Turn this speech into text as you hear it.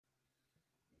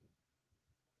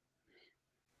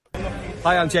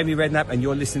Hi, I'm Jamie Redknapp, and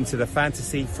you're listening to the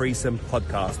Fantasy Threesome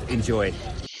podcast. Enjoy.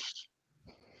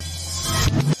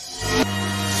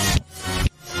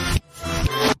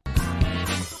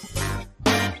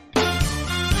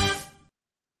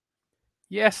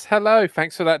 Yes, hello.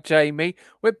 Thanks for that, Jamie.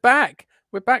 We're back.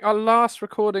 Our last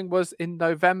recording was in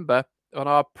November on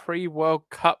our pre-World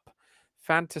Cup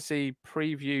fantasy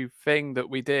preview thing that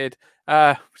we did.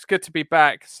 It's good to be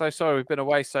back. So sorry we've been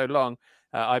away so long.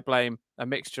 I blame a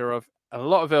mixture of a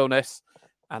lot of illness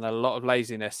and a lot of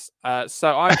laziness.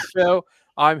 So I'm Phil.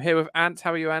 I'm here with Ant.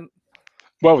 How are you, Ant?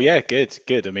 Well, yeah,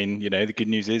 good. I mean, the good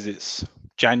news is it's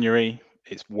January,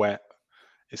 it's wet,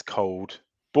 it's cold.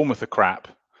 Bournemouth are crap,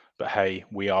 but hey,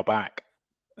 we are back.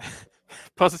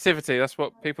 Positivity, that's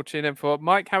what people tune in for.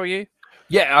 Mike, how are you?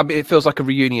 Yeah, I mean, it feels like a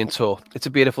reunion tour. It's a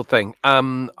beautiful thing.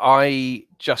 I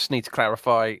just need to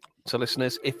clarify to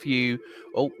listeners, if you...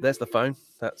 Oh, there's the phone.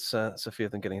 That's a few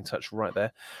of them getting in touch right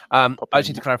there. I just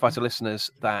need to clarify to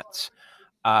listeners that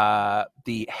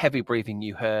the heavy breathing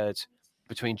you heard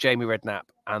between Jamie Redknapp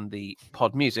and the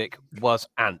pod music was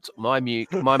Ant. My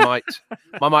mic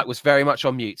was very much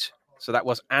on mute. So that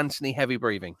was Anthony heavy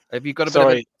breathing. Have you got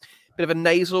a bit of a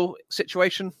nasal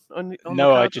situation on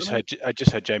No, I just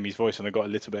heard Jamie's voice and I got a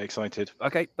little bit excited.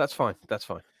 Okay, that's fine.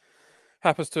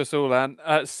 Happens to us all, Ant.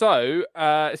 So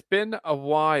it's been a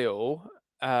while.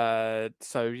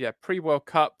 Pre-World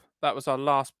Cup, that was our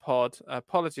last pod.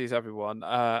 Apologies, everyone.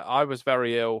 I was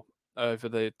very ill over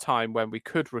the time when we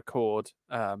could record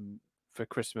for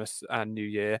Christmas and New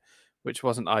Year, which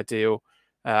wasn't ideal.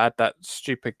 I had that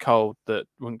stupid cold that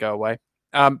wouldn't go away.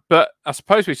 But I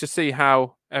suppose we should see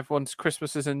how everyone's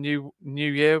Christmases and New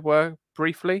Year were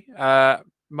briefly.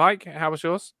 Mike, how was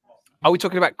yours? Are we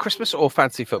talking about Christmas or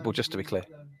fantasy football, just to be clear?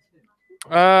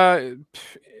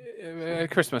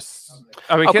 Christmas.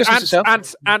 I mean,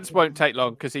 Ants won't take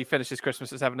long because he finishes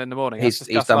Christmas at 7 in the morning. He's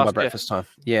done by breakfast time.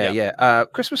 Yeah.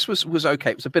 Christmas was okay.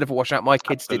 It was a bit of a washout. My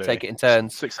kids did take it in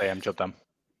turns. 6 a.m. job done.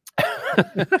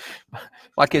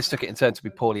 My kids took it in turn to be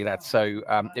poorly lads, so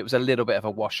it was a little bit of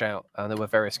a washout, and there were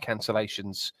various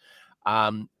cancellations.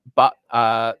 But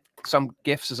some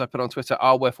gifts, as I put on Twitter,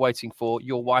 are worth waiting for.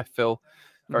 Your wife, Phil,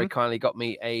 very kindly got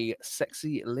me a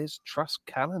sexy Liz Truss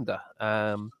calendar.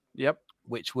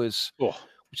 Which is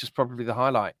probably the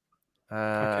highlight.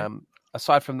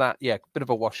 Aside from that, yeah, bit of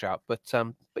a washout, but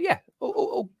yeah,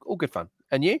 all good fun.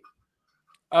 And you?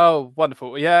 Oh,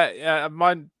 wonderful. Yeah.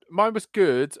 Mine was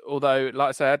good, although, like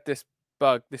I said, I had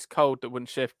this cold that wouldn't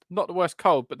shift. Not the worst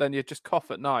cold, but then you just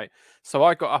cough at night. So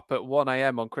I got up at 1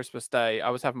 a.m. on Christmas Day. I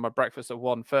was having my breakfast at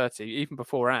 1:30, even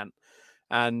before Ant.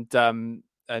 And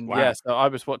wow. Yeah, so I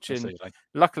was watching.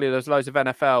 Luckily, there's loads of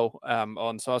NFL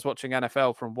on, so I was watching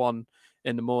NFL from 1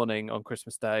 in the morning on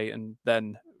Christmas Day, and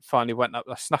then finally went up.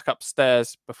 I snuck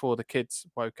upstairs before the kids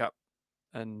woke up,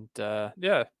 and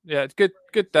it's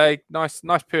good day. Nice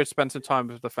period to spend some time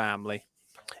with the family.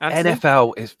 Anthony?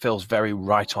 NFL feels very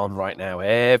right on right now.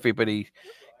 Everybody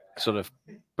sort of,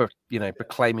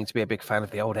 proclaiming to be a big fan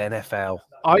of the old NFL.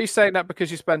 Are you saying that because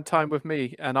you spend time with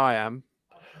me and I am?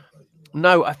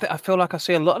 No, I feel like I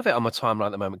see a lot of it on my timeline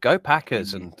at the moment. Go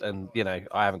Packers, and I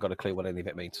haven't got a clue what any of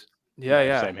it means.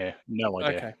 Yeah. Same here. No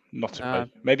idea. Okay. Not a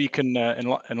clue. Maybe you can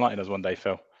enlighten us one day,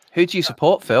 Phil. Who do you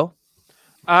support, Phil?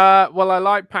 Well, I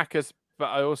like Packers, but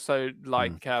I also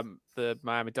like the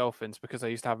Miami Dolphins because I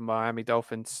used to have a Miami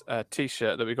Dolphins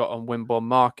T-shirt that we got on Wimborne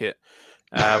Market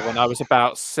when I was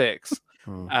about 6.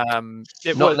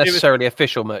 Not necessarily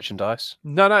official merchandise.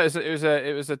 No,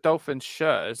 it was a Dolphins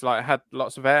shirt. It's like it had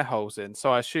lots of air holes in,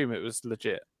 so I assume it was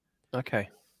legit. Okay,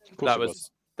 that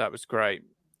was great.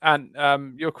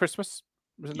 And your Christmas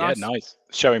was it nice? Yeah, nice.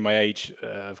 Showing my age,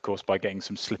 of course, by getting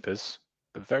some slippers,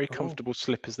 but very comfortable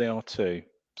slippers they are too.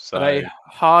 So are they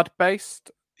hard based?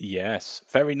 Yes,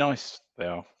 very nice. They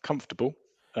are comfortable.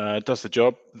 Does the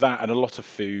job. That and a lot of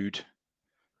food,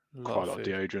 quite a lot of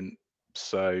deodorant.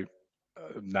 So.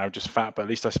 Now just fat, but at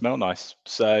least I smell nice.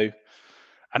 So,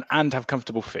 and have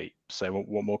comfortable feet. So,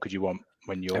 what more could you want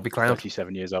when you're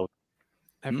 37 years old?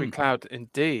 Every cloud,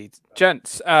 indeed,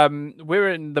 gents. We're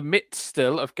in the midst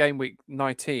still of game week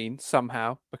 19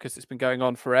 somehow because it's been going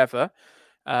on forever.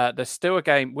 There's still a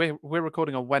game. We're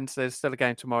recording on Wednesday. There's still a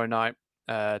game tomorrow night.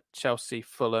 Chelsea,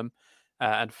 Fulham,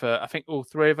 and for I think all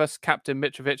three of us, Captain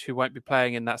Mitrovic, who won't be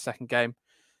playing in that second game.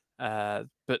 But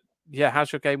yeah,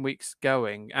 how's your game weeks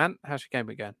going? And how's your game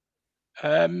week going?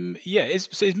 Is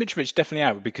Mitrovic definitely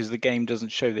out because the game doesn't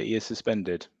show that he is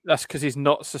suspended? That's because he's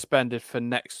not suspended for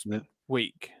next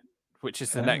week, which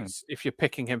is the next. If you're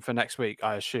picking him for next week,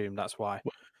 I assume that's why.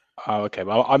 Oh, okay.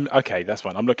 Well, I'm okay. That's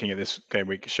fine. I'm looking at this game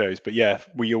week shows, but yeah,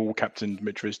 we all captained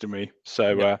Mitrovic, didn't we?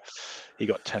 So he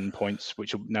got 10 points,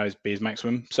 which will now be his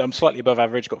maximum. So I'm slightly above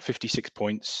average. Got 56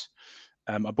 points.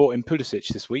 I bought in Pulisic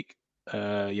this week.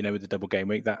 With the double game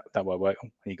week, that won't work.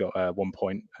 He got 1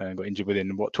 point and got injured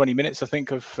within 20 minutes, I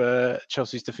think, of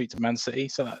Chelsea's defeat to Man City.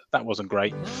 So that wasn't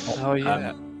great. Oh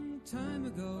yeah.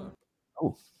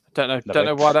 Oh, Don't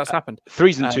know why that's happened.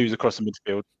 3s and 2s across the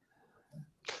midfield.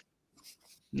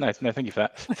 No, thank you for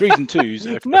that. 3s and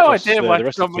 2s. No across, idea why the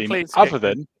rest of John the team, McLean's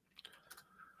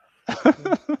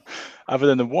other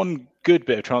than the one good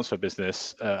bit of transfer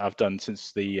business I've done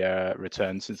since the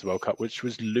return, since the World Cup, which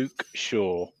was Luke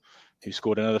Shaw, who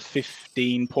scored another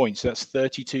 15 points. That's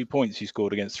 32 points he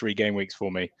scored against 3 game weeks for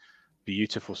me.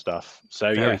 Beautiful stuff.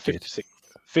 So Very yeah,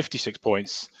 56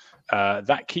 points.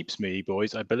 That keeps me,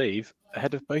 boys, I believe,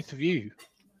 ahead of both of you.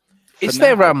 Is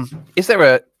there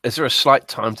a slight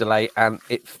time delay? And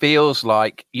it feels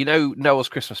like, Noel's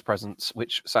Christmas presents,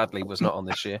 which sadly was not on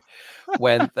this year,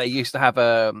 when they used to have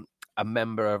a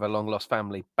member of a long lost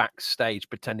family backstage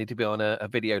pretending to be on a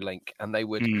video link, and they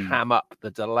would ham up the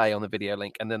delay on the video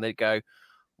link, and then they'd go,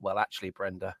 well, actually,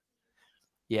 Brenda,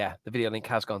 yeah, the video link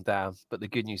has gone down, but the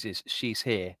good news is she's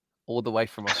here all the way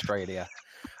from Australia.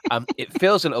 It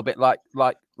feels a little bit like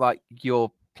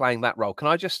you're playing that role. Can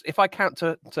I just, if I count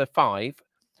to 5,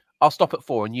 I'll stop at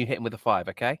 4 and you hit him with a 5,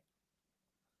 okay?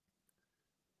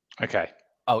 Okay.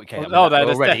 Oh, okay.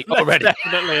 Already.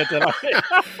 Definitely a delay.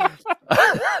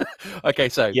 Okay,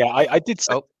 so yeah, I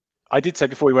did say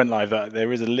before we went live that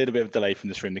there is a little bit of delay from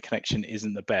this room. The connection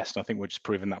isn't the best. I think we're just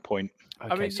proving that point.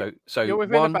 Okay, I mean, so you're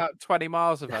within about 20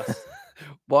 miles of us.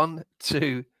 1,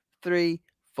 2, 3,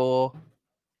 4,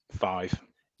 5.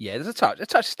 Yeah, there's a touch.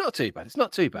 It's not too bad. It's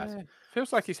not too bad. Yeah.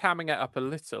 Feels like he's hamming it up a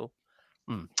little.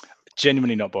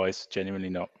 Genuinely not, boys. Genuinely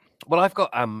not. Well, I've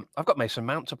got Mason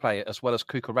Mount to play as well as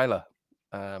Cucurella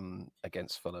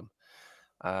against Fulham,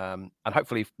 and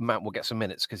hopefully Mount will get some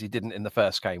minutes because he didn't in the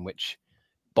first game, which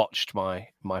botched my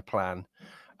plan.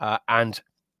 And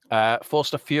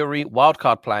forced a Fury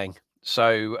wildcard playing,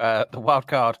 so the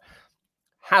wildcard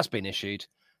has been issued,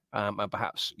 and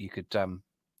perhaps you could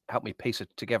help me piece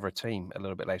together a team a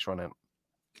little bit later on out.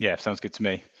 Yeah, sounds good to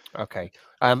me. Okay.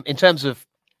 In terms of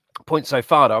points so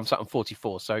far, though, I'm sat on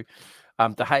 44. So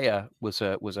De Gea was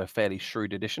a fairly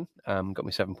shrewd addition. Got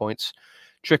me 7 points.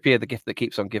 Trippier, the gift that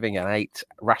keeps on giving, at 8.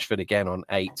 Rashford again on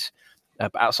 8.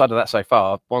 But outside of that so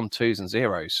far, 1, 2s and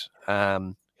 0s.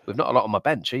 With not a lot on my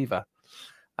bench either.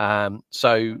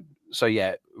 So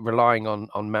yeah, relying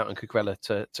on Mount and Cucurella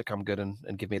to come good and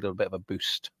give me a little bit of a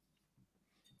boost.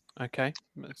 Okay.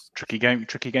 Tricky game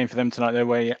for them tonight. Their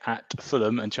way at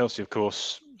Fulham, and Chelsea, of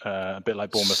course, a bit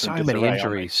like Bournemouth.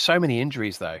 So many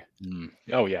injuries, though.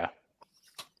 Oh yeah.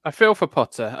 I feel for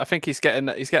Potter. I think he's getting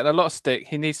a lot of stick.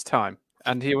 He needs time,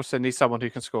 and he also needs someone who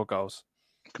can score goals.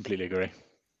 Completely agree.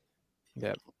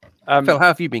 Yeah. Phil, how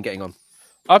have you been getting on?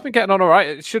 I've been getting on all right.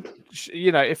 It should,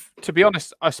 if to be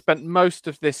honest, I spent most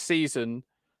of this season,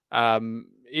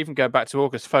 even going back to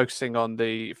August, focusing on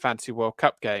the Fantasy World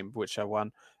Cup game, which I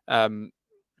won.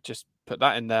 Just put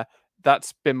that in there.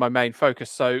 That's been my main focus.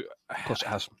 So, of course, it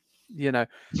has.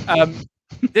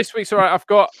 This week's all right. I've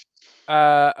got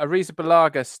Ariza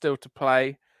Balaga still to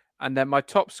play, and then my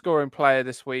top scoring player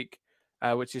this week,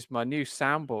 which is my new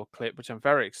soundboard clip, which I'm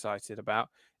very excited about,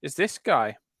 is this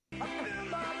guy.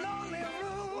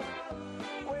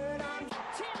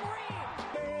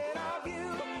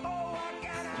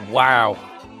 Wow.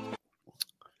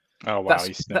 Oh wow,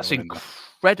 that's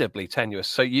incredibly tenuous.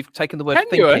 So you've taken the word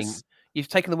tenuous? thinking. You've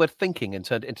taken the word thinking and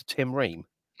turned it into Tim Ream.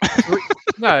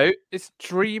 No, it's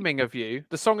Dreaming of You.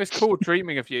 The song is called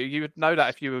Dreaming of You. You would know that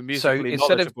if you were musically So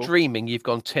instead of dreaming, you've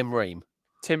gone Tim Ream.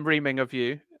 Tim Reaming of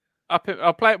You.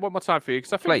 I'll play it one more time for you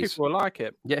because I think people will like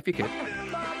it. Yeah, if you could.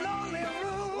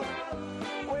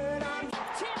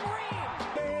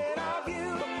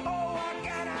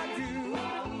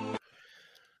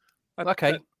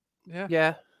 Okay.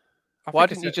 Yeah. Why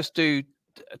didn't you just do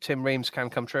Tim Ream's Can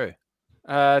Come True?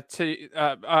 I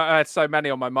had so many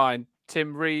on my mind.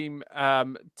 Tim Ream's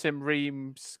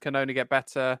Can Only Get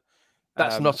Better.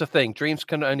 That's not a thing. Dreams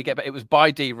Can Only Get Better. It was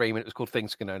by D Ream, and it was called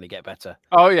Things Can Only Get Better.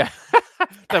 Oh yeah.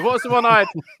 No, what was the one I had?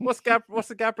 What's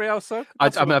the Gabrielle song?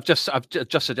 I've just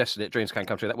suggested it. Dreams Can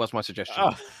Come True. That was my suggestion.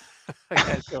 Oh.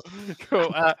 Okay,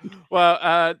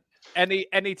 cool.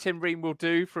 Any Tim Ream will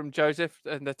do from Joseph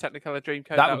and the Technicolor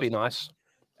Dreamcoat. That would be nice.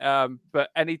 But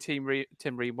any Tim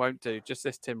Ream won't do. Just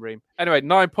this Tim Ream. Anyway,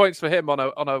 9 points for him on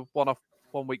a one-off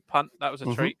 1 week punt. That was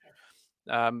a treat.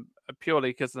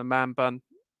 Purely because of the man bun.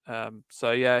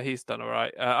 So yeah, he's done all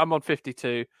right. I'm on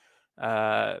 52.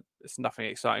 It's nothing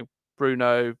exciting.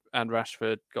 Bruno and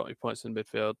Rashford got me points in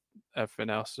midfield. Everything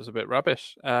else was a bit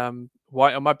rubbish.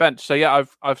 White on my bench. So yeah,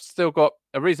 I've still got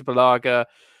Ariza Balaga,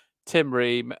 Tim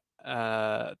Ream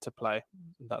to play.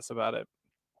 That's about it.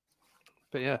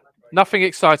 But yeah, nothing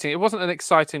exciting. It wasn't an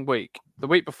exciting week. The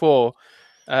week before,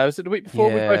 was it the week before?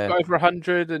 We both got over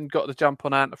 100 and got the jump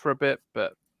on Ant for a bit.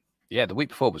 But yeah, the week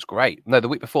before was great. No, the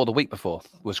week before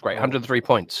was great. 103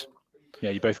 points.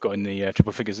 Yeah, you both got in the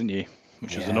triple figures, didn't you?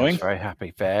 Which was annoying. Very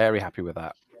happy with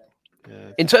that.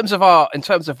 Yeah. In terms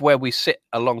of where we sit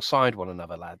alongside one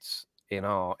another, lads, in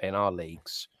our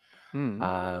leagues,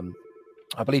 I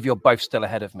believe you're both still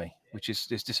ahead of me, which is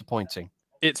disappointing.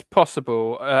 It's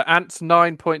possible. Ant's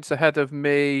 9 points ahead of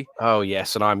me. Oh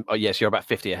yes, and you're about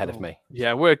 50 ahead of me.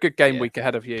 Yeah, we're a good game week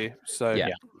ahead of you. So yeah.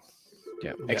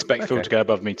 Expect Phil to go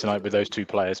above me tonight with those two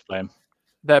players playing.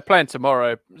 They're playing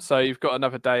tomorrow, so you've got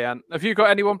another day. Ant, have you got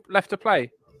anyone left to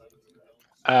play?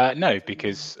 No,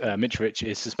 because Mitrovic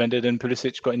is suspended and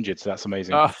Pulisic got injured, so that's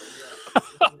amazing.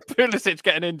 Pulisic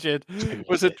getting injured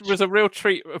was a real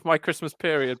treat of my Christmas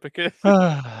period because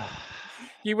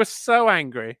you were so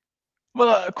angry.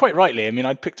 Well, quite rightly. I mean,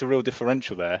 I'd picked a real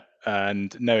differential there,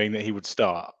 and knowing that he would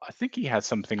start, I think he had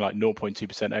something like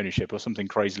 0.2% ownership or something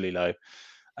crazily low,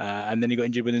 and then he got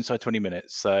injured within inside 20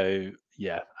 minutes. So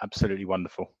yeah, absolutely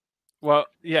wonderful. Well,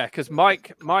 yeah, because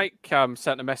Mike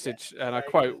sent a message, and I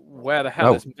quote, "Where the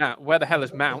hell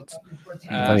is Mount?"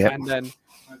 And then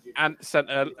Ant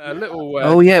sent a little.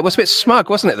 It was a bit smug,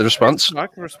 wasn't it? The response.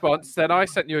 Smug response. Then I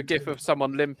sent you a gif of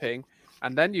someone limping,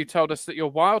 and then you told us that your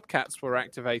Wildcats were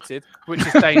activated, which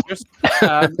is dangerous.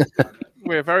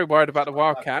 We're very worried about the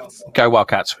Wildcats. Go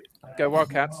Wildcats. Go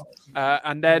Wildcats.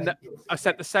 And then I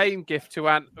sent the same gif to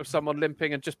Ant of someone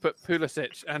limping and just put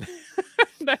Pulisic. And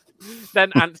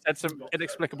then Ant said some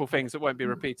inexplicable things that won't be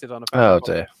repeated on a Oh,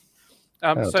 dear.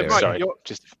 So, Mike,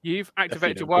 you've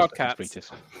activated your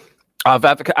Wildcats. I've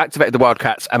activated the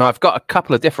Wildcats, and I've got a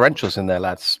couple of differentials in there,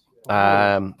 lads.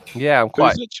 I'm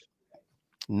quite...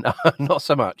 No, not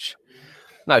so much.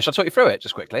 No, shall I talk you through it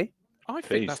just quickly? I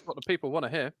think that's what the people want to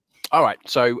hear. All right.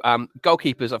 So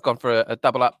goalkeepers, I've gone for a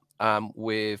double up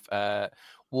with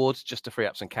Ward just to free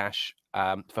up some cash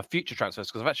for future transfers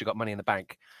because I've actually got money in the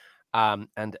bank.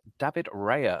 And David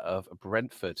Raya of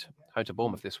Brentford, home to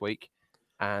Bournemouth this week.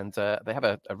 And they have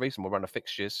a reasonable run of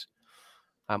fixtures.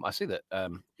 I see that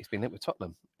he's been linked with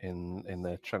Tottenham in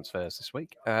the transfers this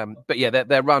week. But yeah,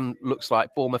 their run looks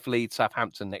like Bournemouth, Leeds,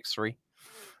 Southampton next three.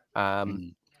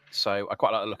 So I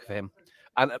quite like the look of him.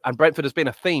 And Brentford has been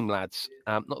a theme, lads.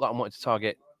 Not that I'm wanting to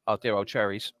target our dear old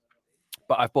cherries,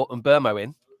 but I've bought Mbermo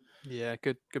in. Yeah,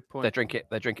 good point. They drink it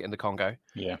in the Congo.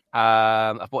 Yeah.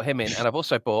 I've bought him in, and I've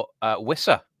also bought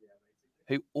Wissa,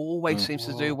 who always seems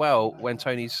to do well when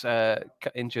Tony's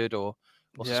injured or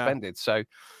suspended. So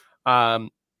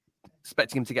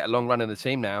expecting him to get a long run in the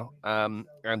team now.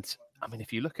 And I mean,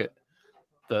 if you look at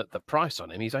the price on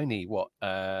him, he's only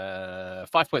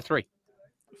 5.3.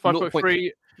 5.3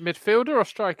 midfielder or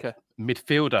striker?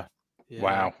 Midfielder. Yeah,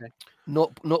 wow. Okay.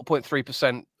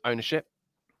 0.3% ownership.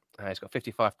 He's got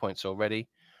 55 points already.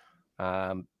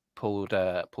 Pulled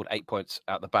 8 points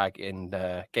out the bag in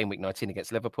game week 19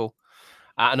 against Liverpool.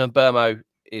 And Mbermo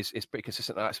is pretty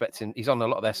consistent. I expect him. He's on a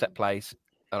lot of their set plays,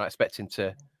 and I expect him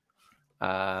to.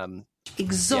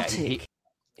 Exotic.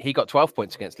 He got 12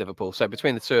 points against Liverpool. So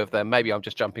between the two of them, maybe I'm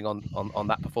just jumping on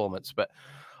that performance. But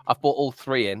I've bought all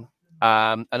three in.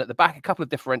 And at the back, a couple of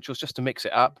differentials just to mix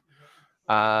it up.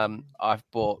 I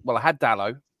had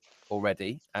Dallo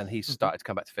already, and he's started to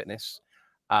come back to fitness.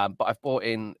 But I've bought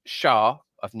in Shah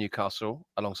of Newcastle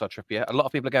alongside Trippier. A lot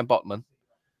of people are going Botman,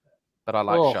 but I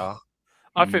like Shah.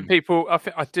 I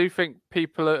do think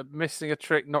people are missing a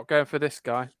trick not going for this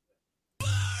guy.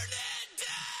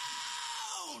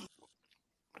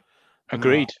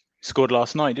 Agreed. Scored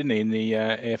last night, didn't he, in the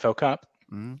AFL Cup?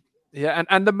 Yeah,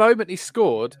 and the moment he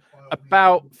scored,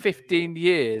 about 15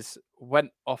 years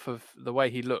went off of the way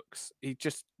he looks. He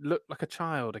just looked like a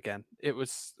child again. It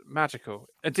was magical.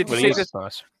 And did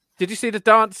you see the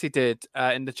dance he did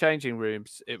in the changing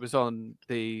rooms? It was on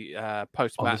the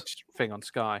post-match thing on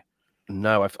Sky.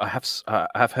 No, I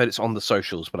have heard it's on the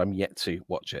socials, but I'm yet to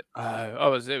watch it.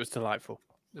 It was delightful.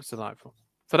 It was delightful.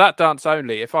 For that dance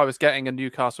only, if I was getting a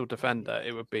Newcastle defender,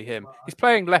 it would be him. He's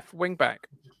playing left wing back.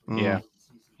 Yeah,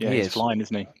 he's flying,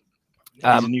 isn't he? He's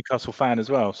a Newcastle fan as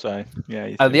well, so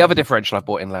yeah. The other differential I've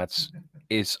bought in, lads,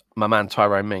 is my man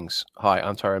Tyrone Mings. Hi,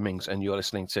 I'm Tyrone Mings, and you're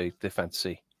listening to the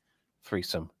Fantasy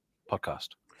Threesome podcast.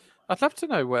 I'd love to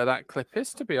know where that clip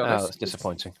is, to be honest. Oh, it's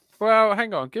disappointing. Well,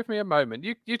 hang on. Give me a moment.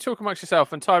 You talk amongst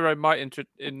yourself, and Tyrone might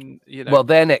Well,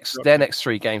 their next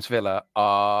 3 games, Villa,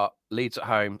 are Leeds at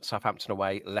home, Southampton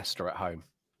away, Leicester at home.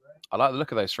 I like the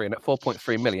look of those 3, and at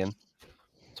 4.3 million,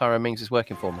 Tyrone Mings is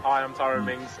working for me. Hi, I'm Tyrone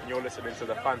Mings, and you're listening to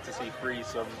the Fantasy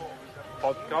Threesome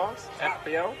podcast,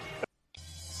 FPL.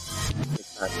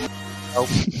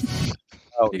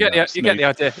 You get the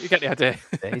idea. You get the idea.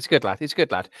 Yeah, he's a good lad. He's a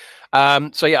good lad.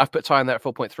 So yeah, I've put Ty in there at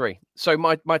 4.3. So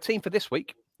my team for this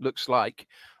week looks like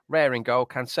Rare in goal,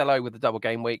 Cancelo with the double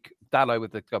game week, Dalot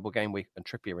with the double game week, and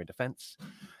Trippier in defence.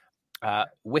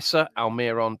 Wissa,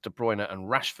 Almiron, De Bruyne, and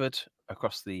Rashford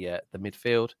across the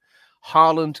midfield.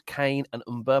 Haaland, Kane, and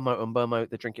Umbermo.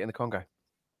 They drink it in the Congo.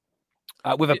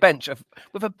 With a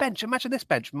bench. Imagine this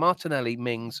bench: Martinelli,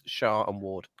 Mings, Shah, and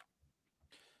Ward.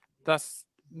 That's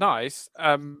nice.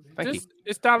 Thank you.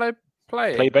 Is Dalot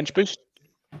playing? Play bench boost.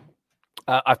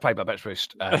 I've played my bench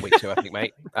boost week 2, I think,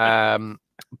 mate.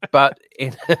 But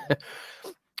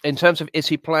in terms of, is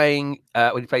he playing?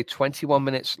 He played 21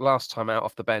 minutes last time out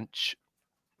off the bench,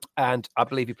 and I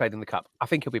believe he played in the cup. I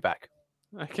think he'll be back.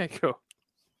 Okay, cool.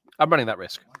 I'm running that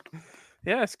risk.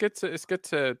 Yeah, it's good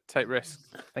to take risks.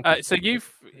 Thank you. So you've,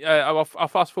 I'll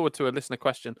fast forward to a listener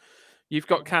question. You've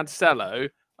got Cancelo.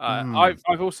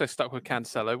 I've also stuck with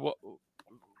Cancelo. What,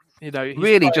 he's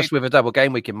really played, just with a double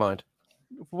game week in mind.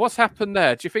 What's happened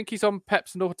there? Do you think he's on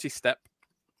Pep's naughty step?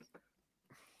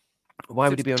 Why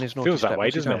would he be on his naughty Feels step? that way,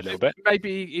 doesn't it? A little bit.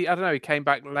 Maybe I don't know. He came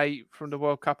back late from the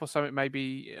World Cup or something.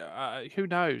 Maybe who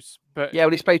knows? But Yeah,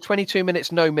 well, he's played 22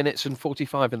 minutes, no minutes, and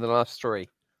 45 in the last 3.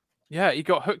 yeah, he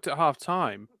got hooked at half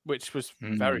time, which was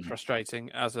very frustrating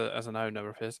as an owner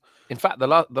of his. In fact, the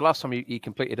last time he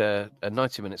completed a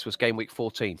 90 minutes was game week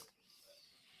 14.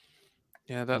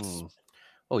 Yeah, that's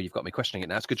Oh, you've got me questioning it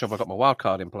now. It's a good job I got my wild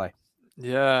card in play.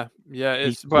 yeah.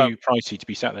 It's He's too pricey to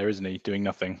be sat there, isn't he? Doing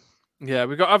nothing. Yeah,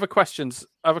 we've got other questions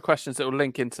that will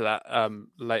link into that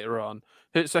later on.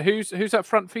 So who's up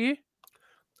front for you?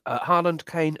 Haaland,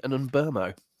 Kane, and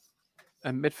Umbermo.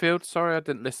 And midfield? Sorry, I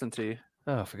didn't listen to you.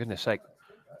 Oh, for goodness sake.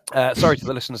 Sorry to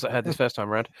the listeners that heard this first time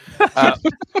around.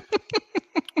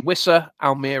 Wissa,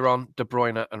 Almiron, De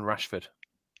Bruyne, and Rashford.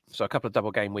 So a couple of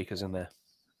double game weekers in there.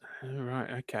 All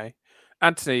right, okay.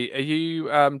 Anthony, are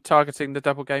you targeting the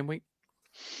double game week?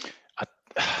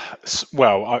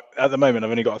 Well, at the moment,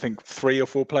 I've only got, I think, 3 or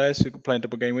 4 players who are playing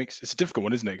double game weeks. It's a difficult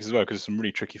one, isn't it? Because there's some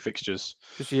really tricky fixtures.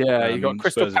 Yeah, you got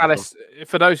Crystal Spurs Palace.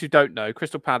 For those who don't know,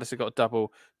 Crystal Palace have got a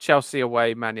double. Chelsea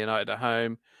away, Man United at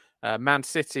home. Man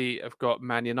City have got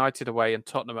Man United away and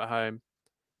Tottenham at home.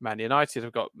 Man United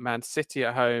have got Man City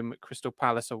at home, Crystal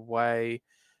Palace away,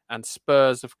 and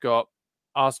Spurs have got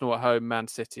Arsenal at home, Man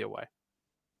City away.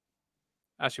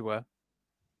 As you were.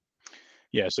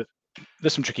 Yeah, so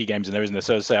there's some tricky games in there, isn't there?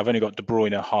 So as I say, I've only got De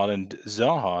Bruyne, Haaland,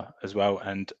 Zaha as well,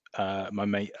 and my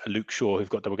mate Luke Shaw, who've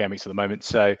got double game weeks at the moment.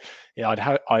 So yeah,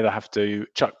 I'd either have to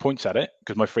chuck points at it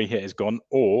because my free hit is gone,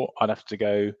 or I'd have to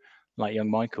go like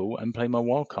young Michael and play my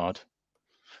wild card.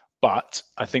 But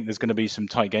I think there's going to be some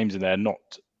tight games in there, not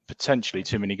potentially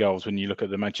too many goals when you look at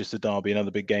the Manchester Derby and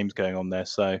other big games going on there.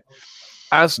 So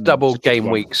as double game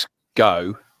weeks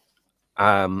go,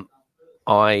 I'm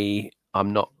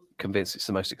not convinced it's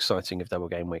the most exciting of double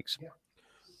game weeks.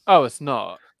 Oh, it's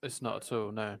not. It's not at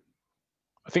all, no.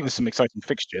 I think there's some exciting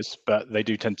fixtures, but they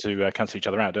do tend to cancel each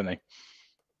other out, don't they?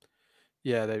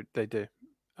 Yeah, they do.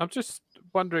 I'm just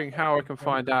wondering how I can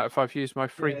find out if I've used my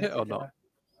free hit or not.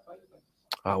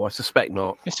 Oh, I suspect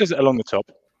not. It says it along the top.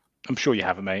 I'm sure you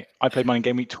haven't, mate. I played mine in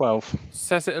game week 12.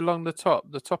 Says it along the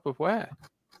top. The top of where?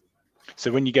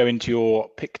 So when you go into your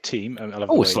pick team,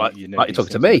 it's like you're talking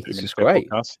to me. This is great.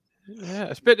 Podcast, Yeah,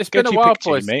 it's been a while,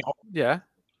 boys. Team, mate, yeah,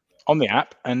 on the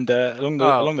app, and along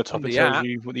the top it tells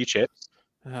you what you chips,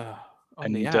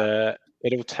 on the app.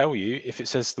 It'll tell you if it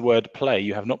says the word play,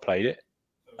 you have not played it.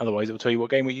 Otherwise, it will tell you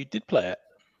what game where you did play it.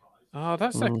 Oh,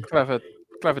 that's a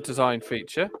clever design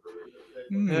feature.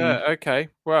 Yeah, okay.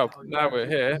 Well, now we're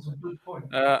here.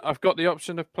 I've got the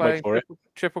option of playing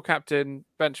triple captain,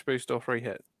 bench boost, or free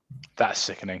hit. That's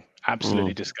sickening.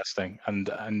 Absolutely disgusting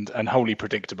and wholly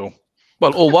predictable.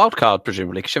 Well, or wild card,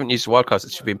 presumably, because you haven't used the wild cards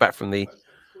since you've been back from the...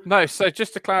 No, so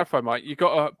just to clarify, Mike, you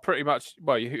got a pretty much...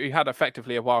 Well, you had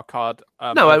effectively a wild card.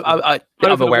 I'm aware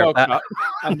of that. Cup,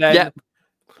 and then,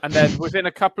 and then within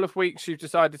a couple of weeks, you've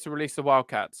decided to release the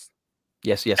Wildcats.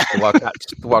 Yes, the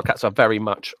Wildcats are very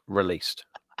much released.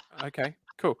 Okay,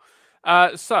 cool.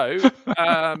 So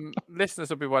listeners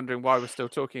will be wondering why we're still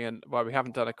talking and why we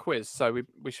haven't done a quiz. So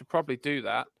we should probably do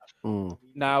that.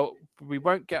 Now, we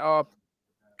won't get our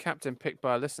captain picked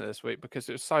by a listener this week because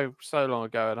it was so long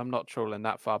ago and I'm not trawling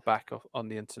that far back on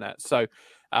the internet. So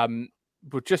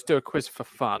we'll just do a quiz for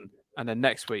fun, and then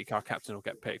next week our captain will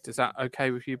get picked. Is that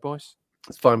okay with you, boys?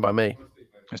 It's fine by me.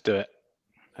 Let's do it.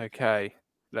 Okay,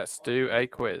 let's do a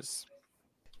quiz.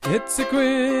 It's a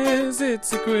quiz,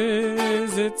 it's a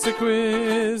quiz, it's a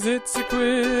quiz, it's a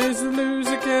quiz. The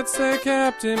loser gets their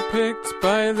captain picked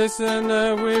by a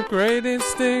listener with great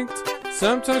instinct.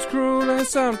 Sometimes cruel and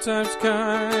sometimes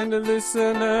kind. The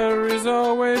listener is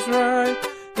always right.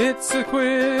 It's a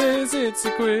quiz, it's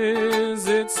a quiz,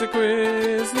 it's a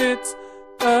quiz, it's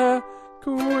a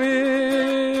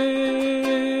quiz.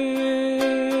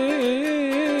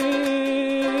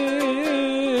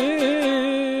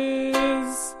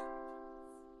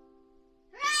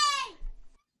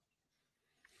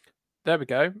 There we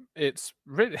go. It's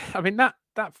really, I mean, that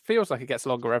feels like it gets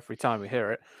longer every time we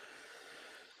hear it.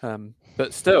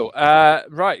 But still,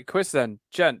 right, quiz then.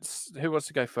 Gents, who wants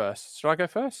to go first? Should I go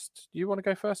first? You want to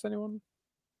go first, anyone?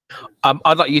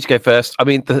 I'd like you to go first. I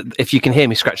mean, if you can hear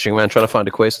me scratching around trying to find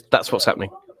a quiz, that's what's happening.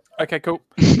 Okay, cool.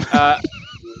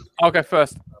 I'll go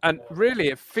first. And really,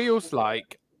 it feels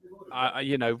like,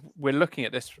 we're looking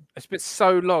at this. It's been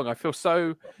so long. I feel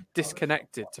so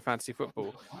disconnected to fantasy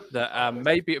football that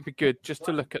maybe it'd be good just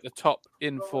to look at the top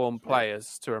informed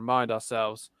players to remind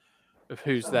ourselves of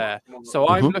who's there. So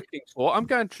I'm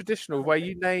going traditional, where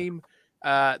you name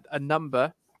a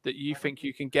number that you think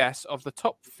you can guess of the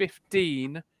top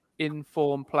 15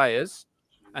 informed players.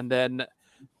 And then,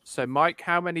 so Mike,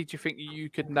 how many do you think you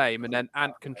could name? And then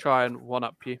Ant can try and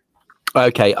one-up you.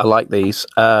 Okay, I like these.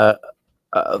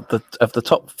 Of the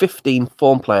top 15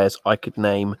 form players, I could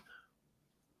name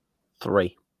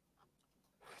 3.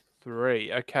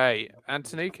 3. Okay.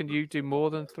 Anthony, can you do more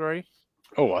than 3?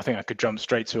 Oh, I think I could jump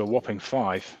straight to a whopping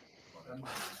 5.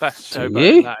 That's so Do bad.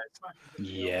 you? That is.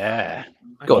 Yeah.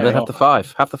 Go on, then Okay. have the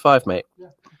 5. Have the 5, mate.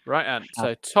 Right, Ant.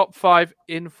 So top 5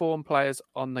 informed players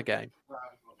on the game.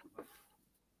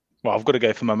 Well, I've got to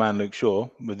go for my man Luke Shaw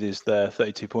with his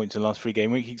 32 points in the last 3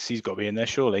 game weeks. He's got to be in there,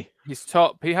 surely. He's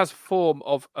top. He has a form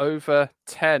of over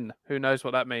 10. Who knows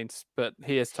what that means? But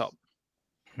he is top.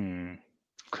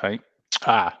 Okay.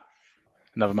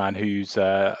 Another man who's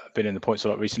been in the points a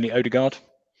lot recently, Odegaard.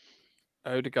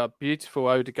 Odegaard, beautiful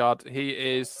Odegaard. He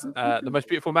is the most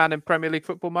beautiful man in Premier League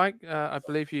football, Mike. I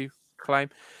believe you claim.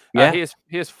 Yeah. He is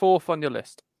 4th on your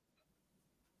list.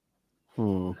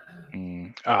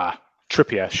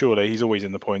 Trippier, surely. He's always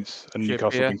in the points. And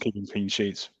Newcastle Trippier. have been keeping clean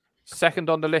sheets. 2nd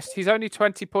on the list. He's only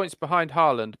 20 points behind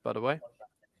Haaland, by the way.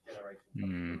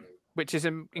 Which is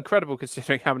incredible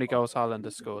considering how many goals Haaland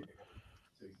has scored.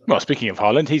 Well, speaking of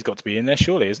Haaland, he's got to be in there,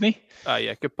 surely, isn't he?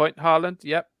 Yeah, good point. Haaland,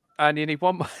 yep. And you need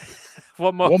one more.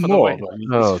 one more. One for more. the win.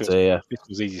 Oh, dear. This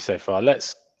was easy so far.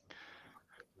 Let's.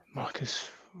 Marcus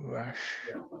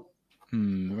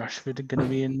Rashford going to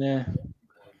be in there.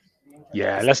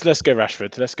 Yeah, let's go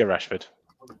Rashford. Let's go Rashford.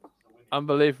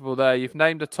 Unbelievable there. You've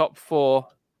named a top 4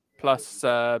 plus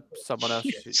someone else.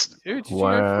 Yes. Who did you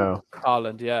Wow. go for?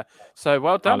 Haaland, yeah. So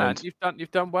well done, Haaland. Ant.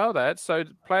 You've done well there. So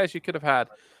players you could have had.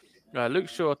 Luke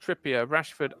Shaw, Trippier,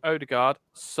 Rashford, Odegaard,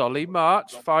 Solly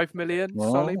March, 5 million.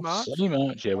 Solly March. Solly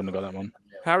March. Yeah, wouldn't have got that one.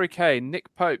 Harry Kane, Nick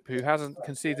Pope, who hasn't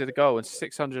conceded a goal in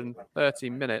 630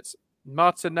 minutes.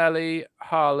 Martinelli,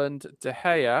 Haaland, De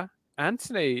Gea,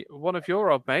 Anthony, one of your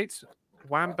old mates,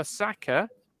 Wan-Bissaka.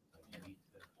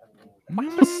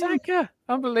 Wan-Bissaka,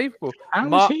 unbelievable. How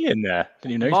was he in there?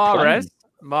 Didn't even know he was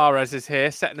Mahrez is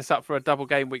here, setting us up for a double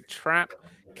game week trap.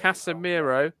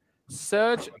 Casemiro,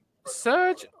 Serge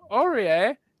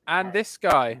Aurier, and this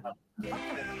guy.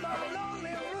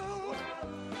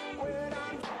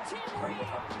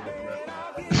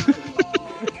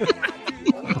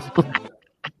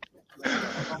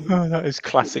 Oh, that is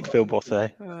classic Phil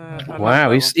Botte.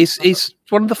 Wow, he's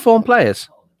one of the form players.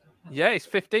 Yeah, he's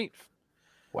 15th.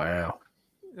 Wow.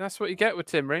 That's what you get with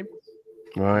Tim Ream.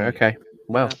 Right, okay.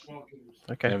 Well,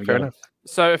 okay, There we fair go. enough.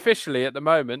 So officially, at the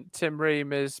moment, Tim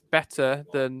Ream is better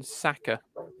than Saka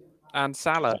and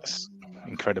Salah. That's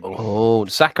incredible. Oh,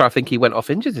 Saka, I think he went off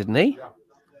injured, didn't he?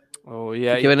 Oh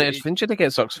yeah, He went off injured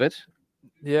against Oxford.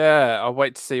 yeah. I'll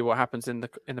wait to see what happens in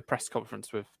the press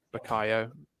conference with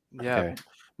Bakayo. Yeah, Okay.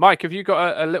 Mike, have you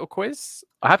got a little quiz?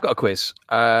 I have got a quiz.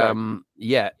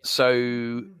 Yeah,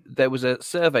 so there was a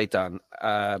survey done,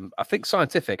 I think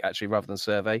scientific actually, rather than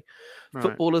survey. Right.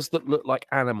 Footballers that look like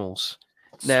animals.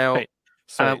 Now,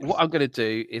 Sweet. what I'm going to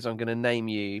do is I'm going to name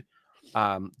you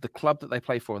the club that they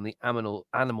play for and the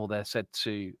animal they're said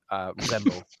to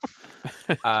resemble.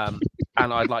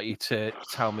 And I'd like you to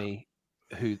tell me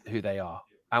who they are.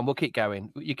 And we'll keep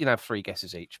going. You can have 3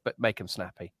 guesses each, but make them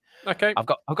snappy. Okay. I've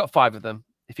got 5 of them.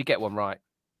 If you get one right,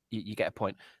 you get a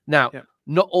point. Now, Yep.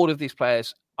 not all of these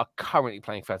players are currently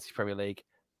playing Fantasy Premier League.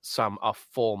 some are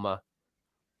former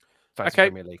Fantasy Okay.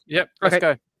 Premier League. Yep, let's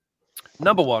Okay. go.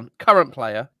 Number 1, current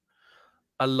player,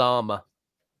 a llama.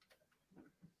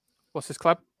 What's this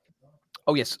club?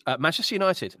 Oh, yes, Manchester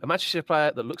United. A Manchester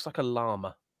player that looks like a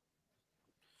llama.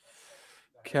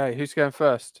 Okay, who's going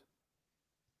first?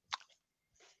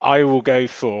 I will go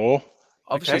for.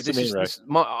 Obviously,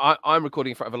 Casemiro. I'm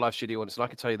recording in front of a live studio audience, and I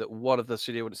can tell you that one of the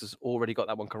studio audiences has already got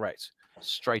that one correct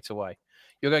straight away.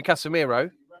 You're going Casemiro.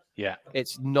 Yeah.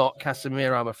 It's not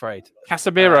Casemiro, I'm afraid.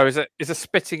 Casemiro is a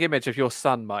spitting image of your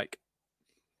son, Mike.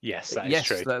 Yes, that is Yes,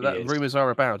 true. that He is. rumours are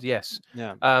abound. Yes.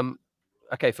 Yeah.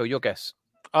 Okay, Phil, your guess.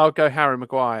 I'll go Harry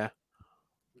Maguire.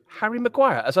 Harry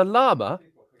Maguire as a llama?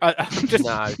 I'm just,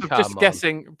 No, I'm come just on.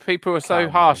 guessing. People are so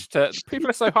Come harsh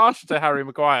to Harry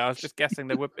Maguire. I was just guessing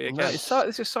there would be a No, guess.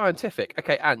 this is scientific.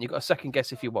 Okay, Ant, you've got a second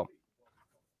guess if you want.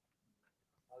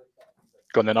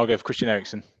 Go on then. I'll go for Christian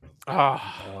Eriksen.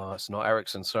 Ah, Oh, it's not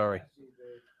Ericsson, sorry.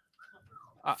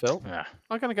 Phil? Yeah.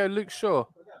 I'm going to go Luke Shaw.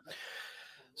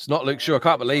 It's not Luke Shaw. I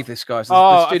can't believe this, guys. Oh,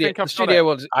 I the studio, think I've got studio,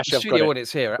 it. audience, Actually, the I've got studio it.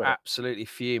 audience here are Got it. absolutely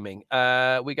fuming.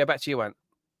 We go back to you, Ant.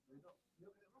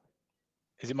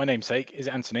 Is it my namesake? Is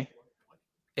it Anthony?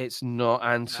 It's not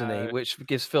Anthony, No. which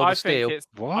gives Phil I the steal. think it's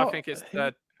What?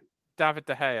 David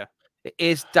De Gea. It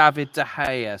is David De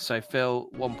Gea. So, Phil,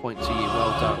 1 point to you.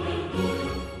 Well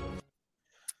done.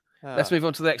 Let's move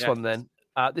on to the next yes. one then.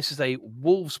 This is a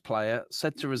Wolves player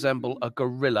said to resemble a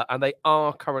gorilla, and they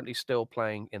are currently still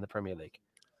playing in the Premier League.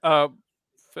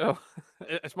 Phil,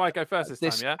 it's my go first this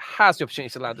This time, yeah? has the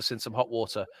opportunity to land us in some hot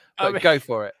water, I but mean- go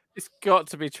for it. It's got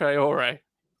to be Traore.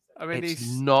 I mean, It's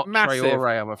he's not massive.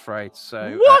 Traore, I'm afraid.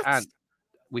 So, What? Ant,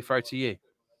 we throw to you.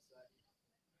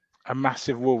 A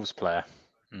massive Wolves player.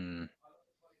 Hmm.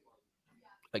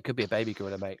 It could be a baby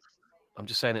gorilla, mate. I'm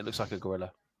just saying it looks like a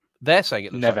gorilla. They're saying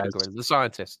it looks like a Neves. gorilla. The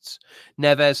scientists.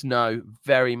 Neves, no,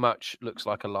 very much looks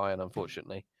like a lion,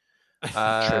 unfortunately. True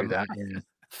Um, that. Yeah.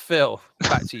 Phil,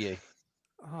 back to you.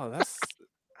 Oh, that's.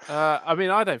 I mean,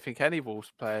 I don't think any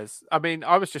Wolves players. I mean,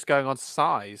 I was just going on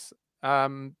size.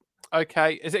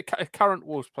 Okay, is it a current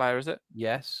Wolves player? Is it?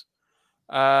 Yes,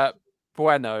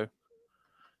 Bueno.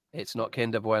 it's not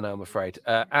Kinder Bueno, I'm afraid.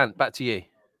 Ant, back to you.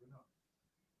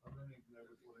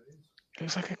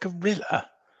 Looks like a gorilla.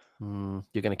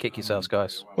 You're going to kick yourselves,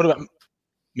 guys. What about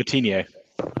Moutinho?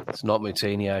 It's not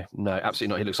Moutinho. No, absolutely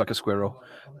not. He looks like a squirrel.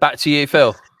 Back to you,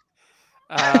 Phil.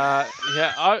 Yeah,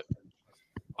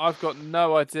 I've got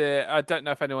no idea. I don't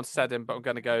know if anyone said him, but I'm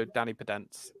going to go Danny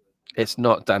Pedence. It's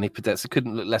not Danny Pedence. It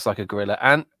couldn't look less like a gorilla.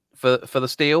 Ant, for the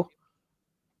steal,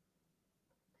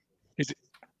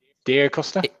 Diego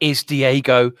Costa? it is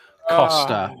Diego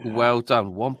Costa. Ah. Well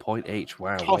done. 1 point each.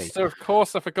 Wow. Costa, of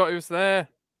course. I forgot he was there.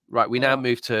 Right, we now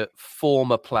move to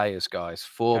former players, guys.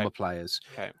 Former Okay. players.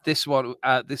 Okay. This one,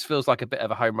 this feels like a bit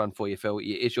of a home run for you, Phil. It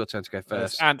is your turn to go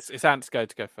first. It's Ant's go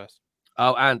to go first.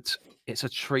 Oh, Ant, it's a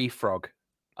tree frog.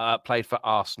 Played for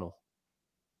Arsenal.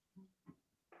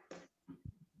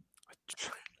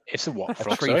 It's a what? A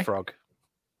Frog, tree sorry? frog.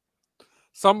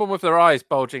 Someone with their eyes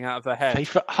bulging out of their head. Play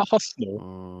for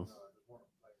Arsenal.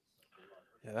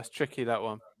 Yeah, that's tricky, that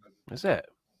one. Is it?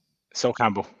 Sol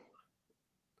Campbell.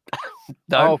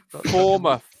 No.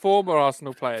 Oh, former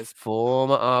Arsenal players.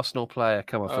 Former Arsenal player.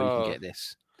 Come on, Phil, you Oh. can get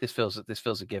this. This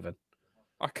feels a given.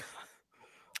 I can't-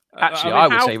 Actually, mean, I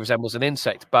would how- say he resembles an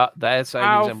insect, but they're saying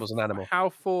he resembles an animal. How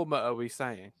former are we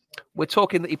saying? We're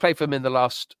talking that he played for them in the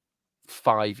last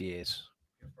 5 years.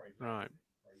 Right.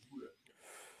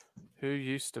 Who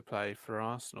used to play for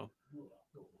Arsenal?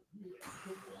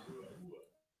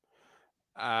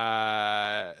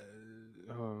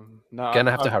 No,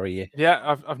 Gonna have to hurry you.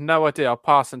 Yeah, I've no idea. I'll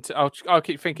pass until I'll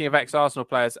keep thinking of ex-Arsenal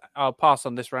players. I'll pass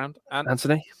on this round. And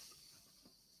Anthony?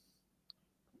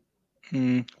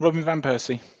 Robin Van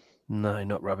Persie. No,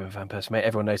 not Robin Van Persie, mate.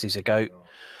 Everyone knows he's a goat.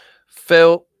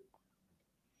 Phil,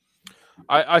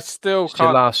 I still it's your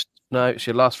can't. last. No, it's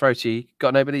your last throw to you.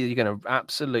 Got nobody? You're going to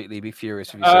absolutely be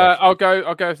furious with yourself. I'll go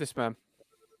with this man.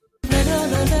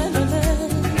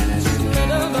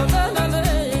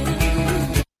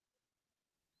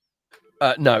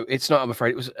 No, it's not. I'm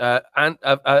afraid it was.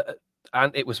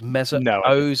 And it was Mesut No,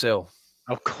 I- Ozil.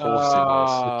 Of course it was.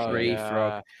 Oh, The tree yeah.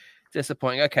 frog.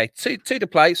 Disappointing. Okay, two to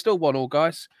play. Still 1-1,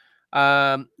 guys.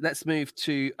 Let's move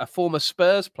to a former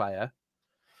Spurs player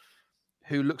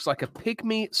who looks like a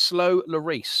pygmy slow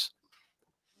Lloris.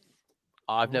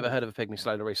 I've never heard of a pygmy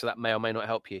slow Lloris, so that may or may not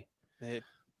help you.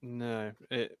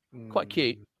 Quite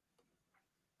cute.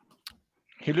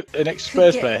 An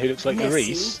ex-Spurs player who looks like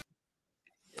Lloris.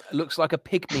 Looks like a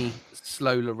pygmy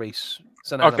slow Lloris.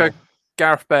 It's an I'll go animal.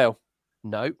 Gareth Bale.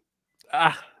 No,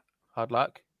 Ah, hard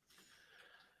luck.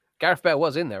 Gareth Bale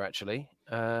was in there actually.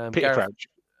 Peter Crouch.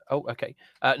 Oh, okay.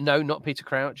 No, not Peter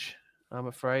Crouch. I'm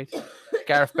afraid.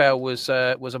 Gareth Bale was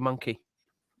a monkey.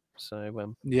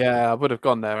 So Yeah, I would have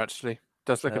gone there actually.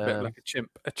 Does look a bit like a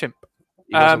chimp.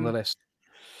 he was on the list.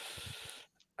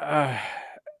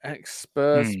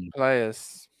 Ex-Spurs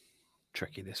players.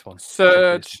 Tricky this one.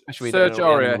 Serge Especially we don't know what the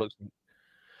Aurier. animal looks like.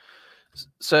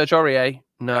 Serge Aurier.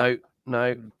 No.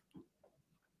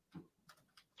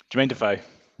 Jermaine Defoe.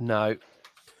 No.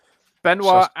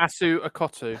 Benoit Asu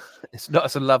Akoto. It's not.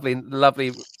 It's a lovely.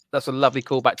 That's a lovely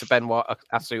callback to Benoit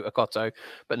Asu Akoto,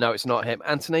 but no, it's not him.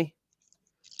 Anthony.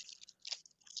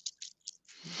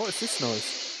 What is this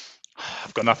noise?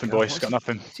 I've got nothing, boys. Got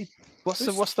nothing.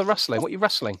 What's the rustling? What are you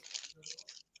rustling?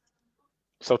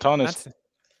 Sultanas.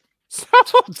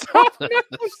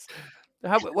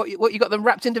 What you got them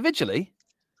wrapped individually?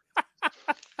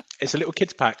 It's a little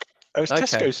kids pack. Oh, it's Okay.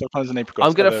 Tesco Sultanas and apricots.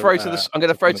 I'm going to throw to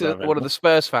Sultanas are one of the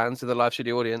Spurs fans in the live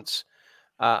studio audience,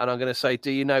 and I'm going to say,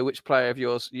 do you know which player of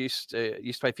yours used to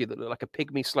play for you that looked like a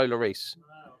pygmy Slow Lloris?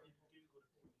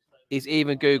 He's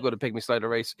even googled a pygmy Slow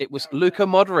Lloris. It was Luka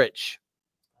Modric.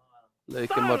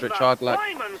 Luka Modric, hard luck.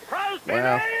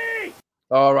 Wow.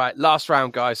 All right, last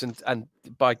round, guys, and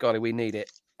by golly, we need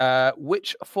it.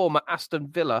 Which former Aston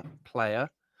Villa player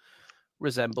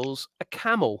resembles a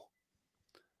camel?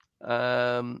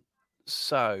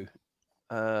 So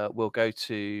we'll go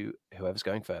to whoever's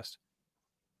going first.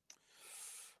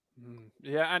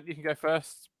 Yeah, and you can go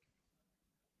first.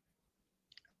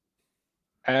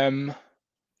 Oh,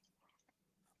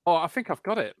 I think I've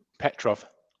got it. Petrov.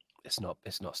 It's not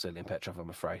Stilian Petrov, I'm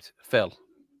afraid. Phil.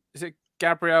 Is it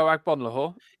Gabriel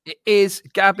Agbonlahor? It is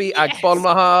Gabby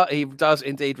Agbonlahor. He does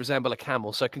indeed resemble a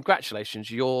camel. So congratulations,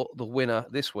 you're the winner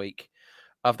this week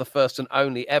of the first and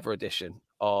only ever edition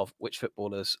of Which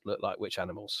Footballers Look Like Which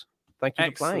Animals. Thank you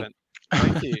for playing.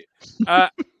 Thank you.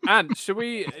 And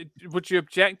would you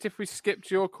object if we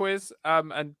skipped your quiz?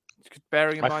 And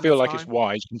bearing in mind, I feel the like time? it's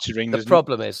wise considering The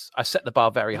problem is I set the bar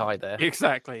very high there.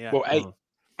 Exactly. Yeah. Well,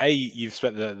 A, you've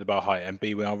set the bar high, and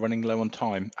B, we are running low on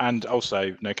time, and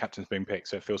also no captain's being picked,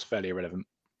 so it feels fairly irrelevant.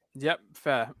 Yep,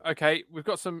 fair. Okay, we've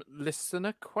got some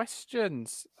listener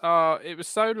questions. It was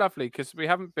so lovely because I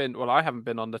haven't been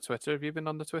on the Twitter. Have you been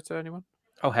on the Twitter, anyone?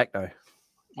 Oh, heck no.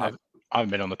 I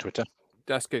haven't been on the Twitter.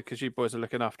 That's good because you boys are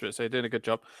looking after it, so you're doing a good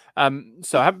job.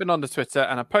 So I haven't been on the Twitter,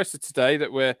 and I posted today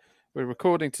that we're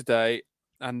recording today,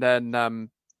 and then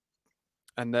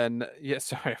yeah,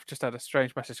 sorry, I've just had a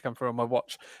strange message come through on my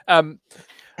watch.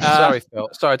 Sorry, Phil.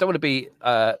 Sorry, I don't want to be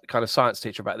kind of science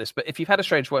teacher about this, but if you've had a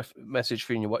strange message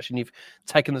through your watch and you've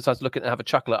taken the time to look at it and have a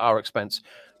chuckle at our expense,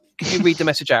 could you read the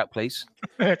message out, please?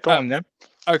 Go on, then.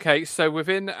 Okay, so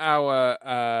within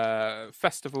our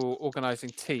festival organising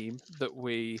team that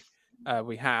we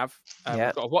have, we've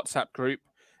got a WhatsApp group,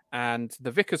 and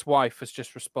the vicar's wife has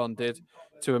just responded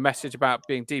to a message about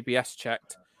being DBS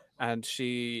checked, and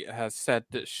she has said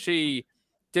that she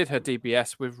did her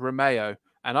DBS with Romeo,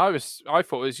 and I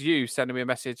thought it was you sending me a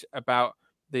message about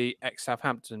the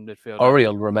ex-Southampton midfielder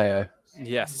Oriol Romeo.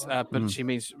 Yes, but she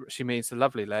means the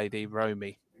lovely lady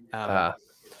Romy.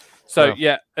 So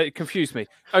yeah, it confused me.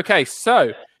 Okay,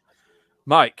 so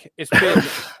Mike, it's been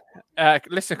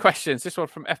listener questions. This one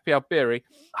from FPL Beery.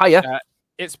 Hiya.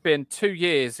 It's been 2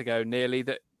 years ago nearly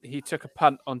that he took a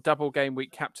punt on double game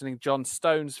week captaining John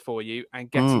Stones for you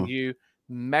and getting you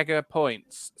mega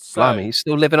points. So Blimey, he's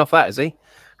still living off that, is he?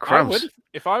 I would,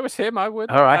 if I was him, I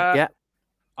would. All right, yeah.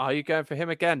 Are you going for him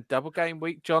again? Double game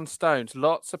week, John Stones.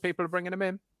 Lots of people are bringing him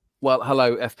in. Well,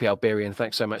 hello, FPL Beery, and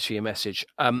thanks so much for your message.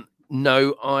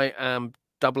 No, I am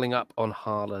doubling up on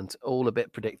Haaland. All a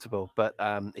bit predictable, but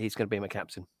he's going to be my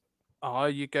captain. Are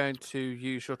you going to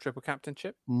use your triple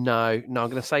captainship? No, I'm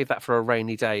going to save that for a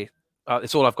rainy day.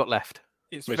 It's all I've got left.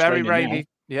 It's very rainy.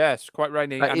 Yeah, it's quite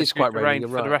rainy. It is quite rainy.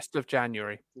 For the rest of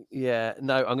January. Yeah,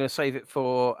 no, I'm going to save it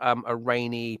for a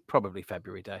rainy, probably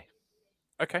February day.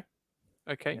 Okay.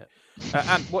 Yeah.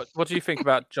 And what do you think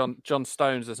about John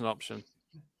Stones as an option?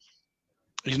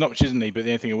 He's not much, isn't he? But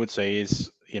the only thing I would say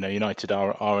is, United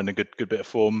are in a good bit of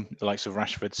form, the likes of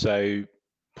Rashford, so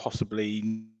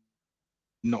possibly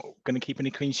not going to keep any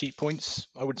clean sheet points,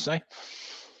 I would say.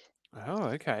 Oh,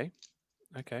 okay,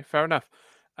 fair enough.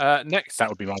 Next, that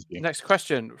would be my view. Next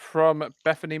question from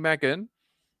Bethany Megan.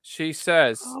 She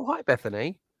says, "Oh, hi,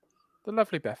 Bethany, the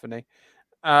lovely Bethany."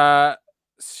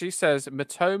 She says,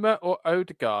 Matoma or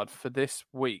Odegaard for this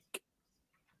week?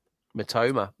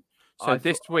 Matoma. So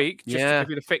this week, just to give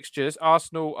you the fixtures,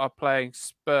 Arsenal are playing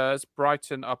Spurs,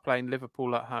 Brighton are playing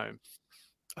Liverpool at home.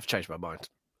 I've changed my mind.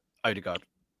 Odegaard.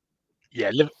 Yeah,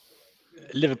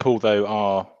 Liverpool, though,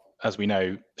 are, as we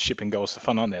know, shipping goals for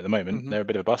fun, aren't they, at the moment? Mm-hmm. They're a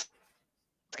bit of a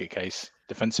basket case.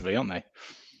 defensively, aren't they?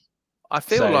 I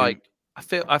feel So, like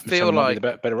Mitoma might be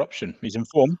the better option. He's in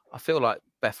form. I feel like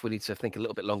Beth would need to think a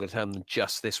little bit longer term than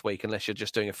just this week, unless you're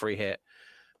just doing a free hit.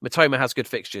 Mitoma has good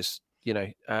fixtures.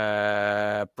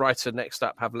 Brighton next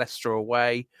up have Leicester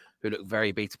away, who look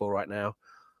very beatable right now.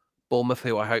 Bournemouth,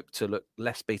 who I hope to look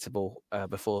less beatable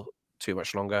before too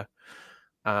much longer.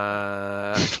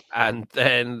 And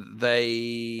then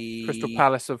Crystal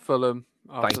Palace and Fulham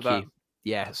after Thank that. you.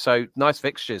 Yeah, so nice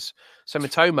fixtures. So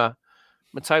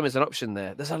Mitoma's an option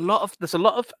there. There's a lot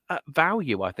of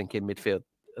value, I think, in midfield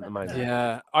at the moment.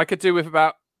 Yeah, I could do with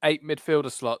about 8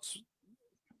 midfielder slots.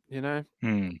 I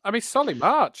mean, Solly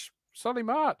March.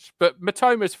 But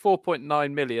Mitoma's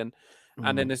 4.9 million,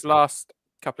 and in his last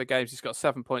couple of games, he's got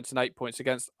 7 points and 8 points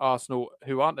against Arsenal,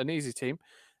 who aren't an easy team,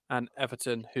 and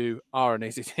Everton, who are an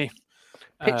easy team.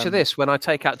 Picture this when I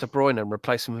take out De Bruyne and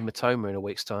replace him with Mitoma in a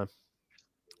week's time.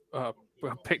 I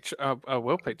will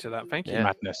picture that. Thank you. Yeah.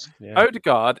 Madness. Yeah.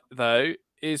 Odegaard, though,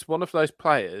 is one of those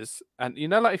players, and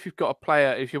like if you've got a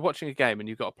player, if you're watching a game and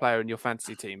you've got a player in your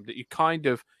fantasy team, that you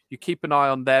keep an eye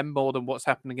on them more than what's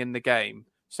happening in the game.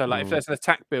 So, like, if there's an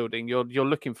attack building, you're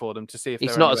looking for them to see if he's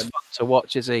they're not as anywhere. fun to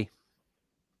watch, is he?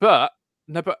 But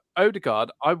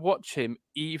Odegaard, I watch him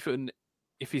even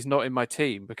if he's not in my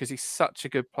team because he's such a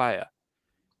good player.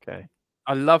 Okay.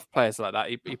 I love players like that.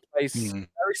 He plays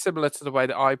very similar to the way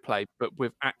that I play, but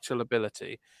with actual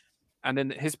ability. And in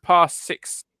his past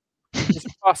six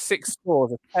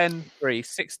scores are 10, 3,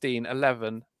 16,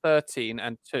 11, 13,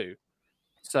 and 2.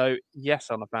 So, yes,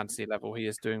 on a fantasy level, he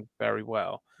is doing very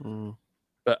well.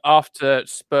 But after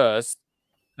Spurs,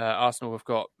 Arsenal have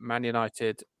got Man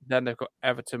United, then they've got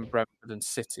Everton, Brentford, and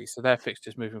City. So their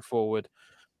fixtures moving forward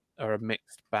are a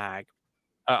mixed bag.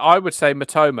 I would say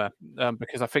Mitoma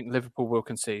because I think Liverpool will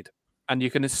concede. And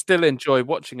you can still enjoy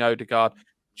watching Odegaard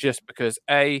just because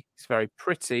A, he's very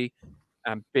pretty,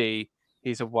 and B,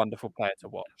 he's a wonderful player to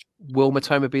watch. Will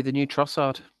Mitoma be the new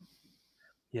Trossard?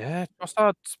 Yeah,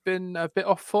 Trossard's been a bit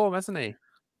off form, hasn't he?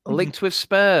 Linked with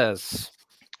Spurs.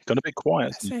 Gone a bit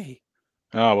quiet. Has he?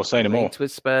 Oh, we'll say no more. Linked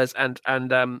with Spurs and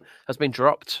has been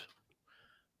dropped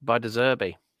by De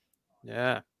Zerbi.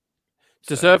 Yeah.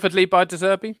 Deservedly by De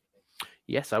Zerbi?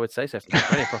 Yes, I would say so. If he's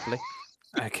playing it properly.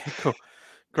 Okay, cool.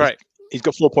 Great. He's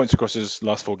got 4 points across his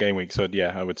last 4 game weeks. So,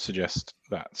 yeah, I would suggest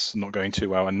that's not going too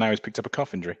well. And now he's picked up a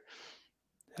calf injury.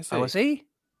 Has he?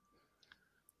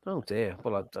 Oh, dear.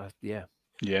 Well, yeah.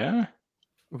 Yeah.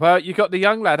 Well, you got the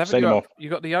young lad, haven't Say no you? more. You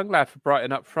got the young lad for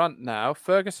Brighton up front now,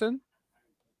 Ferguson,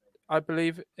 I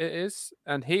believe it is,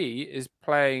 and he is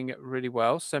playing really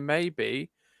well. So maybe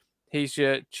he's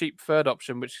your cheap third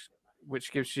option,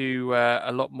 which gives you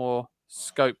a lot more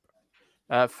scope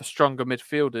for stronger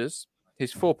midfielders.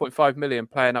 He's 4.5 million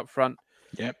playing up front.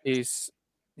 Yep. He's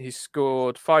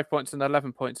scored 5 points and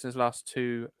 11 points in his last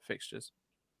 2 fixtures.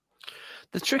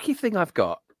 The tricky thing I've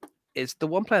got is the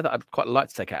one player that I'd quite like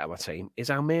to take out of my team is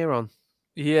Almiron.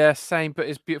 Yeah, same, but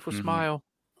his beautiful smile.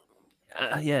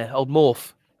 Yeah, old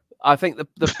Morph. I think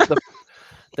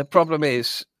the problem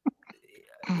is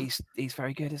he's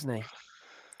very good, isn't he?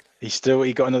 He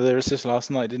got another assist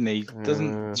last night, didn't he?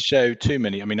 Doesn't show too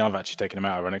many. I mean, I've actually taken him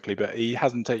out ironically, but he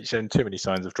hasn't shown too many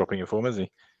signs of dropping in form, has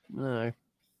he? No.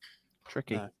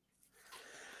 Tricky. No.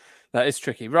 That is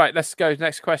tricky. Right, let's go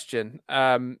next question.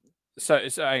 So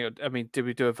hang on. I mean, did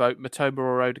we do a vote? Mitoma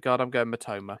or Odegaard? I'm going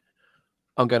Mitoma.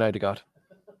 I'm going Odegaard.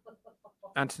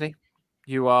 Anthony,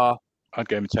 you are. I'd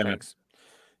go Mitoma. Thanks.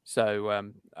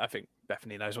 So I think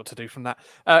Bethany knows what to do from that.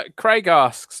 Craig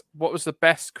asks, what was the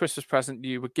best Christmas present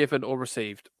you were given or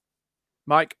received?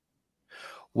 Mike?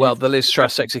 Well, the Liz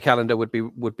Truss sexy calendar would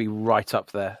be right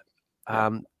up there.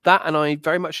 That, and I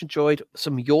very much enjoyed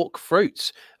some York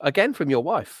fruits, again from your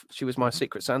wife. She was my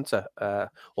secret Santa,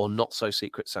 or not so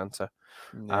secret Santa.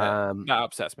 Yeah, that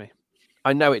upsets me.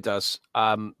 I know it does,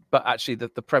 but actually the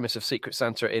premise of Secret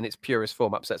Santa in its purest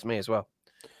form upsets me as well.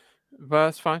 Well,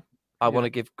 that's fine. I want to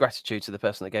give gratitude to the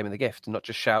person that gave me the gift, and not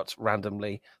just shout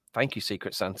randomly, "Thank you,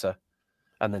 Secret Santa,"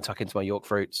 and then tuck into my York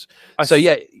fruits.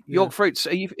 York fruits.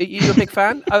 Are you a big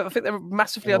fan? I think they're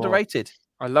massively underrated.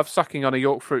 I love sucking on a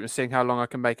York fruit and seeing how long I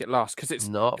can make it last because it's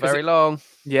not very long.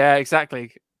 Yeah,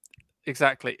 exactly.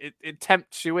 It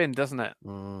tempts you in, doesn't it?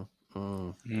 There's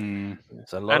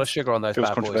a lot of sugar on those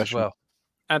bad boys as well.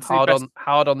 Anthony,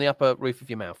 hard on the upper roof of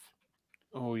your mouth.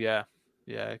 Oh yeah.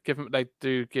 They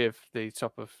do give the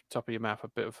top of your mouth a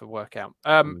bit of a workout.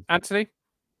 Anthony.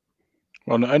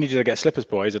 Well, not only did I get slippers,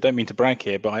 boys, I don't mean to brag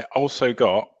here, but I also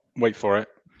got, wait for it,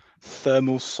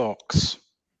 thermal socks.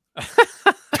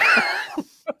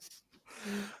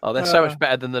 They're so much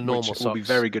better than the normal which socks. will be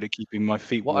very good at keeping my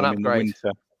feet What warm an in the upgrade.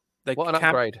 winter. What an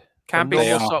upgrade. Can be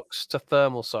normal socks to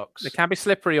thermal socks. They can be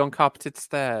slippery on carpeted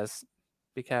stairs.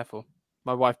 Be careful.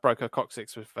 My wife broke her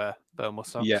coccyx with thermal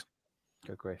socks. Yeah.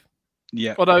 Good grief.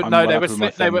 Yeah. Although I'm no, well they happy were with my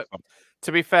they were. thermal socks.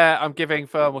 To be fair, I'm giving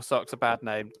thermal socks a bad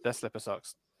name. They're slipper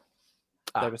socks.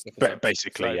 They were slipper socks.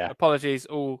 Basically, So, yeah. Apologies,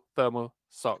 all thermal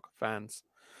sock fans.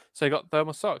 So you got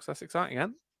thermal socks. That's exciting,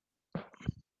 Ant.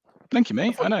 Thank you,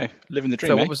 mate. I know, living the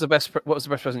dream. So, mate. what was the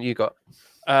best present you got?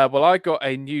 Well, I got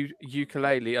a new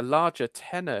ukulele, a larger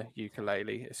tenor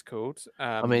ukulele. It's called.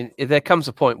 I mean, there comes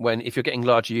a point when if you're getting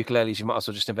larger ukuleles, you might as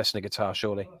well just invest in a guitar,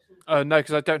 surely. Oh no,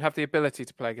 because I don't have the ability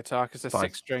to play guitar because they're Fine.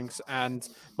 6 strings and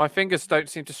my fingers don't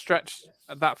seem to stretch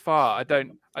that far. I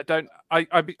know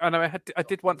I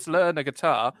did once learn a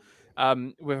guitar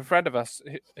with a friend of us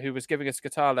who was giving us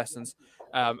guitar lessons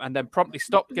and then promptly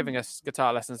stopped giving us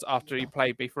guitar lessons after he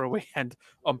played me for a weekend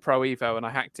on Pro Evo and I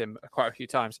hacked him quite a few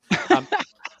times.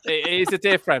 He's a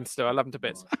dear friend still. I love him to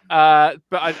bits. I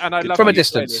love From a ukulele.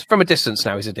 distance. From a distance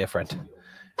now, he's a dear friend.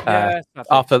 Yeah,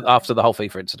 After the whole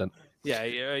FIFA incident. Yeah,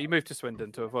 you moved to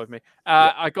Swindon to avoid me.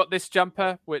 I got this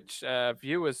jumper, which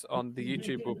viewers on the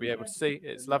YouTube will be able to see.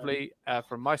 It's lovely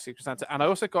from my Secret Santa. And I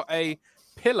also got a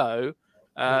pillow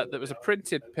that was a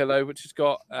printed pillow, which has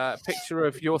got a picture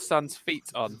of your son's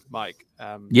feet on, Mike.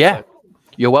 Yeah,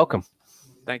 you're welcome.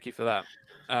 Thank you for that.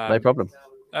 No problem.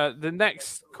 The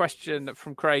next question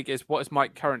from Craig is, what is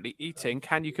Mike currently eating?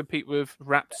 Can you compete with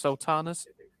wrapped sultanas?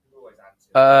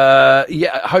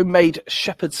 Yeah, homemade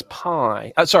shepherd's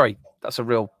pie. Sorry, that's a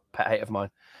real pet hate of mine.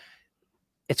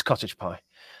 It's cottage pie.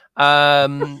 Yeah,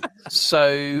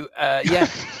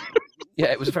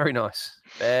 it was very nice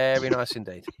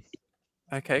indeed.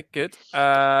 Okay, good.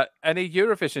 Any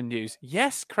Eurovision news?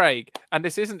 Yes, Craig. And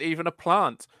this isn't even a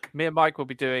plant. Me and Mike will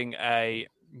be doing a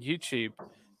YouTube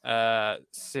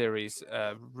series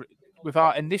with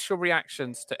our initial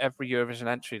reactions to every Eurovision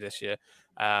entry this year.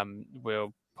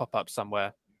 We'll pop up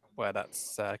somewhere where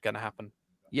that's going to happen.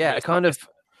 Yeah, a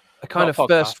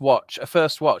first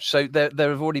watch. So there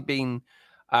have already been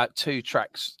 2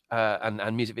 tracks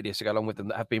and music videos to go along with them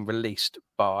that have been released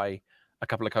by a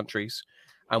couple of countries,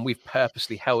 and we've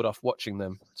purposely held off watching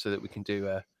them so that we can do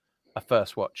a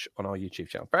first watch on our YouTube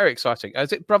channel. Very exciting.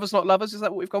 Is it Brothers Not Lovers? Is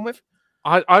that what we've gone with?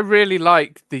 I really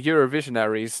like the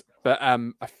Eurovisionaries, but I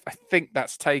think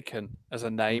that's taken as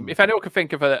a name. If anyone can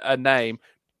think of a name,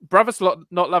 Brothers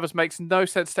Not Lovers makes no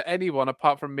sense to anyone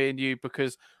apart from me and you,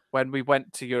 because when we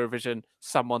went to Eurovision,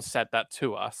 someone said that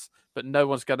to us, but no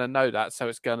one's going to know that, so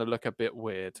it's going to look a bit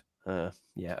weird.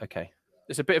 Yeah, okay.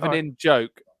 It's a bit of an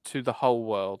in-joke to the whole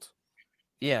world.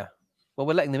 Yeah. Well,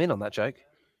 we're letting them in on that joke.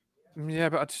 Yeah,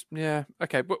 but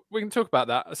okay, but we can talk about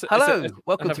that. Hello,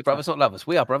 welcome to Brothers Not Lovers.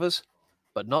 We are brothers,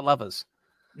 but not lovers.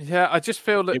 Yeah, I just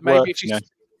feel that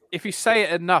if you say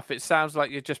it enough, it sounds like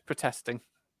you're just protesting.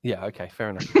 Yeah, okay, fair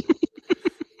enough.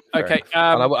 Okay.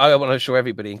 And I want to assure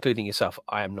everybody, including yourself,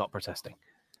 I am not protesting.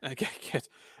 Okay, good.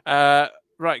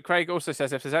 Right, Craig also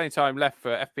says, if there's any time left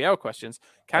for FPL questions,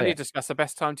 can you discuss the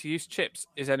best time to use chips?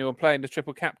 Is anyone playing the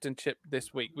triple captain chip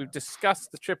this week? We've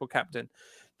discussed the triple captain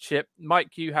chip.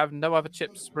 Mike, you have no other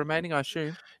chips remaining, I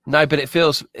assume? No, but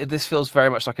this feels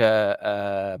very much like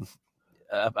a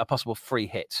possible free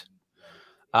hit.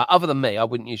 Other than me, I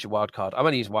wouldn't use your wild card. I'm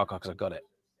only using wild card because I got it.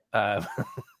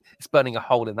 It's burning a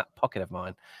hole in that pocket of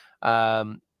mine.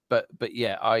 But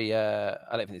yeah, I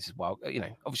don't think this is wild.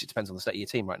 Obviously it depends on the state of your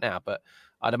team right now, but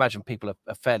I'd imagine people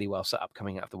are fairly well set up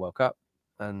coming out of the World Cup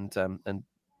and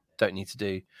don't need to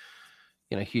do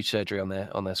huge surgery on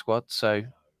their squad. So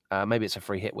maybe it's a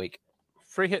free hit week.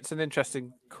 Free hit's an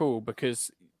interesting call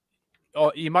because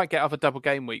you might get other double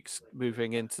game weeks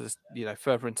moving into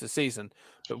further into the season,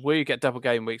 but will you get double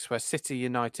game weeks where City,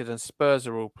 United, and Spurs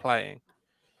are all playing?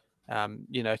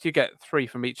 If you get 3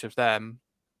 from each of them,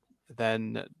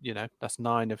 then that's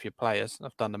 9 of your players.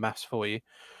 I've done the maths for you.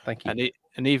 Thank you.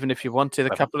 And even if you wanted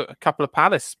a couple of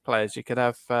Palace players, you could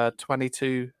have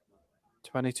 22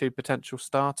 potential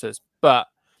starters, but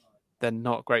they're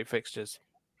not great fixtures.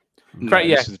 No,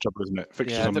 this is the trouble, isn't it?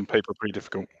 Fixtures on paper are pretty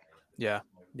difficult. Yeah,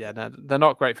 no, they're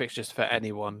not great fixtures for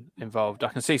anyone involved. I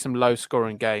can see some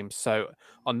low-scoring games, so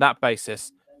on that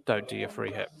basis, don't do your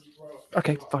free hit.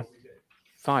 Okay, fine.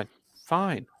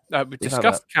 We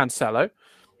discussed Cancelo.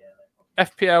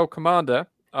 FPL Commander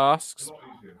asks,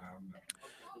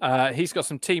 he's got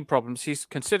some team problems. He's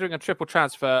considering a triple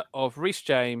transfer of Reece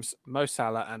James, Mo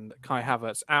Salah, and Kai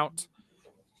Havertz out.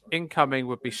 Incoming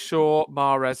would be Shaw,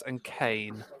 Mahrez, and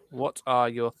Kane. What are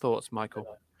your thoughts, Michael?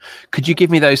 Could you give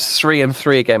me those 3 and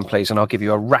 3 again, please, and I'll give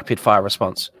you a rapid-fire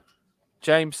response.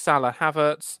 James, Salah,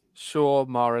 Havertz, Shaw,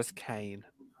 Mahrez, Kane.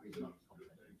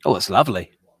 Oh, that's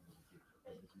lovely.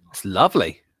 It's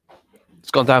lovely.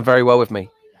 It's gone down very well with me.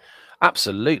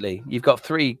 Absolutely. You've got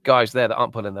 3 guys there that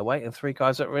aren't pulling their weight and 3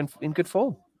 guys that are in good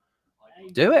form.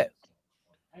 Do it.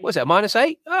 What is it, a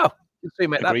 -8? Oh, let's see,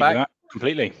 make that Agree back. with that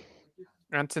completely.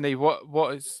 Anthony,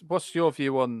 what's your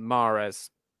view on Mahrez?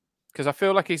 Because I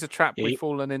feel like he's a trap He- we've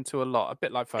fallen into a lot, a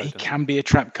bit like He Foden. can be a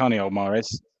trap, can't he, old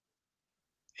Mahrez?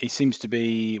 He seems to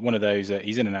be one of those that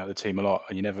he's in and out of the team a lot,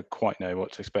 and you never quite know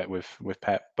what to expect with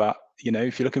Pep. But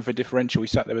if you're looking for a differential, he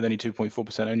sat there with only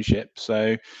 2.4% ownership.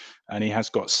 So, and he has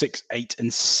got 6, 8,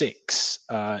 and 6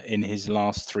 in his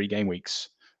last 3 game weeks.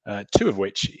 2 of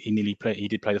which he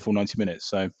did play the full 90 minutes.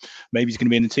 So maybe he's going to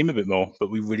be in the team a bit more.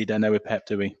 But we really don't know with Pep,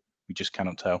 do we? We just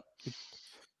cannot tell.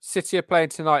 City are playing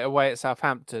tonight away at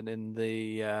Southampton in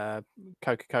the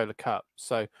Coca-Cola Cup,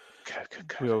 so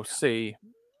we'll see.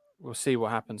 We'll see what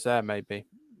happens there. Maybe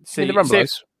See the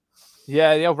Rumbelows.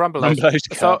 Yeah, the old Rumbelows. Rumbelows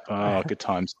So Cup. Oh, good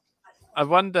times. I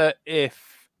wonder if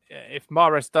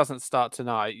Mahrez doesn't start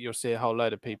tonight, you'll see a whole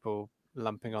load of people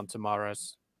lumping onto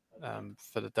Mahrez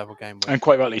for the double game week. And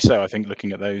quite rightly so, I think,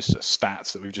 looking at those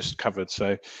stats that we've just covered.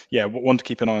 So, yeah, one to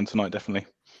keep an eye on tonight, definitely.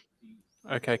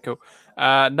 Okay, cool.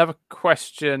 Another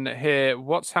question here.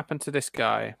 What's happened to this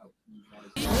guy?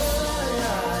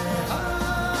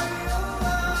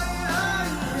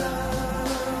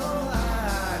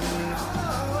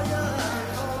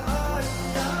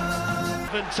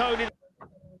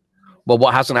 Well,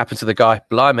 what hasn't happened to the guy?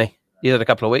 Blimey. He's had a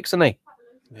couple of weeks, hasn't he?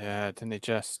 Yeah, didn't he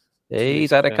just? He's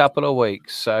had a couple of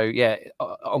weeks. So, yeah,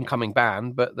 oncoming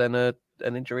ban, but then an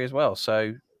injury as well.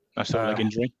 So, That's a leg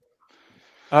injury.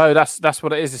 Oh, that's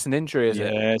what it is. It's an injury, is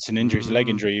it? Yeah, it's an injury. It's a leg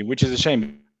injury, which is a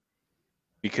shame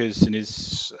because in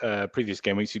his previous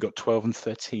game weeks, he got 12 and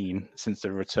 13 since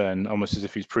the return, almost as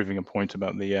if he's proving a point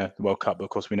about the World Cup. But of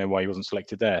course, we know why he wasn't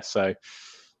selected there. So,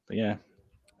 but yeah,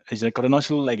 he's got a nice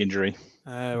little leg injury.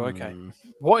 Oh, okay.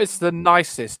 What is the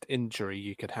nicest injury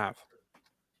you could have?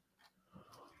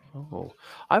 Oh,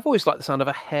 I've always liked the sound of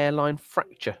a hairline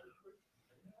fracture.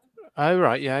 Oh,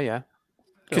 right. Yeah.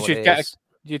 Because Don't know what it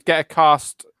you'd get a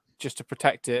cast just to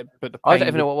protect it, but the I pain don't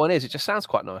even know what one is. It just sounds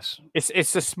quite nice.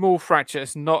 It's a small fracture.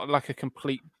 It's not like a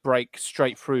complete break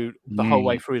straight through the whole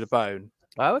way through the bone.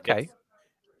 Oh, okay.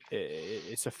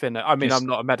 It's a thinner. I mean, I'm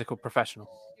not a medical professional.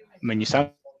 I mean, you sound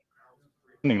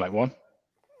like one.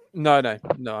 No,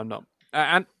 I'm not.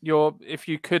 And if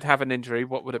you could have an injury,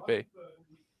 what would it be?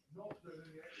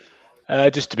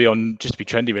 Just to be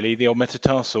trendy, really. The old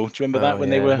metatarsal. Do you remember that when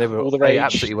they were all the rage? They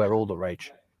absolutely were all the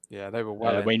rage. Yeah, they were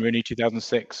well. Wayne Rooney,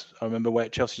 2006. I remember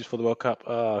at Chelsea just for the World Cup.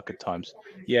 Good times.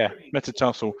 Yeah,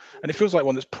 metatarsal, and it feels like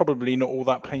one that's probably not all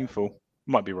that painful.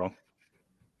 Might be wrong.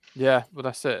 Yeah, well,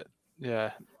 that's it.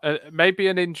 Yeah, maybe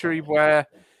an injury where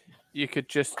you could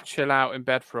just chill out in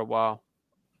bed for a while.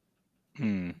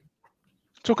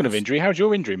 Talking of injury, how's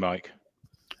your injury, Mike?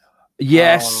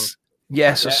 Yes,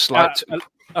 a slight.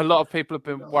 A lot of people have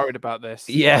been worried about this.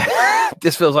 Yeah,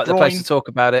 this feels like the place Groin. to talk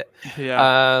about it.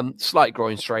 Yeah. Slight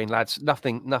groin strain, lads.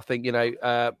 Nothing. Hoping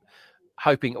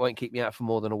it won't keep me out for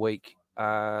more than a week.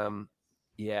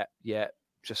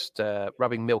 Just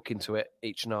rubbing milk into it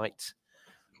each night.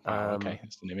 Okay,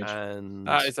 that's an image. And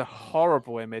That is a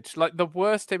horrible image, like the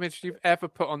worst image you've ever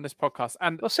put on this podcast.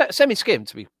 And well, semi-skim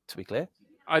to be clear.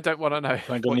 I don't want to know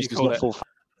Thank what goodness you it's call not it. full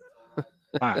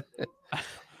fat.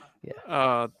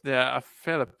 Yeah, I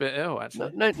feel a bit ill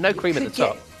actually. No cream at the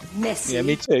top. Messy. Yeah,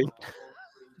 me too.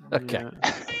 Okay.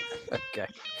 Yeah. Okay.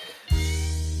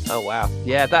 Oh wow.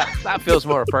 Yeah, that feels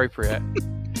more appropriate.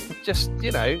 Just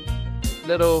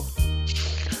little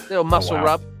muscle wow.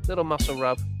 rub. Little muscle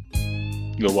rub.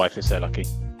 Your wife is so lucky.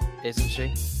 Isn't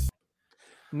she?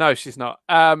 No, she's not.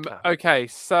 Okay,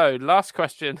 so last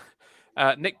question.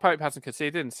 Nick Pope hasn't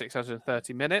conceded in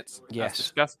 630 minutes. Yes. As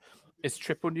discussed. Is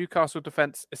triple Newcastle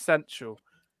defence essential?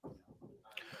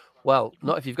 Well,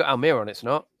 not if you've got Almiron, it's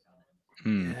not.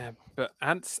 Yeah, but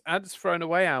Ant's thrown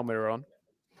away Almiron.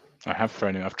 I have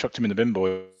thrown him. I've chucked him in the bin,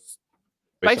 boy.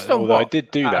 Based on Although I what? did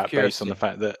do Out of that based on curiosity. the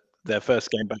fact that their first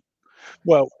game back.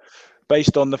 Well,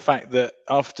 based on the fact that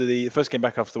after the first game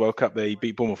back after the World Cup, they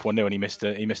beat Bournemouth 1-0 and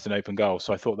he missed an open goal.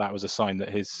 So I thought that was a sign that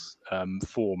his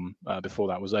form before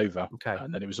that was over. Okay.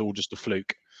 And that it was all just a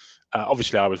fluke.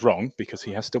 Obviously, I was wrong because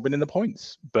he has still been in the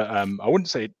points. But I wouldn't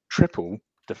say triple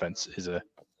defence is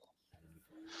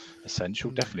essential.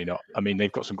 Definitely not. I mean,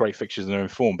 they've got some great fixtures and they're in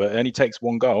form, but it only takes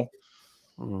one goal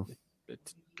and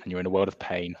you're in a world of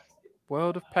pain.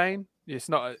 World of pain. It's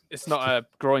not a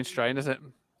groin strain, is it?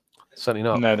 Certainly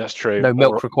not. No, that's true. No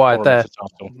milk required a there.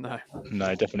 metatarsal. No.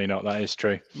 No, definitely not. That is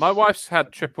true. My wife's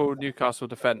had triple Newcastle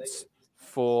defence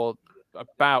for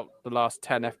about the last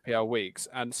 10 FPL weeks,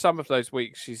 and some of those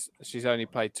weeks she's only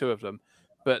played 2 of them,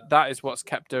 but that is what's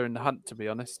kept her in the hunt, to be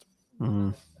honest.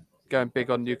 Mm. Going big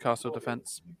on Newcastle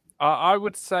defence. I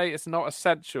would say it's not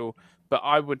essential, but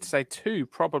I would say 2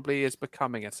 probably is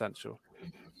becoming essential.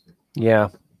 Yeah.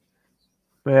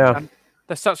 Yeah. And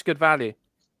they're such good value.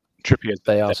 Trippier,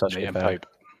 They are such definitely, good and value. Pope.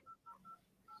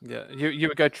 Yeah, you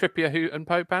would go Trippier, Hoot, and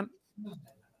Pope, Ant?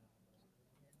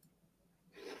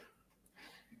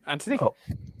 Anthony? Oh,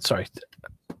 sorry.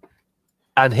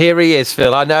 And here he is,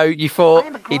 Phil. I know you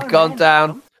thought he'd gone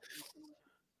down.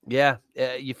 Yeah,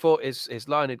 you thought his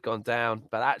line had gone down,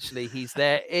 but actually he's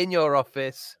there in your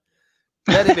office.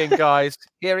 Let him in, guys.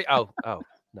 Here he. Oh,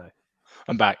 no.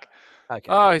 I'm back.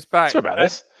 Okay. Oh, he's back. Sorry about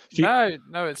this. No,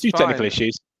 it's Few fine. technical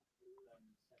issues.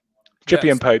 Trippier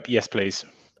Yes. and Pope, yes, please.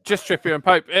 Just Trippier and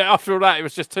Pope. After all that, it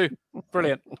was just 2.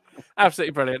 Brilliant.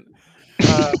 Absolutely brilliant.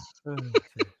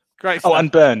 Great stuff. Oh,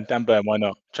 and Burn. Dan Burn, why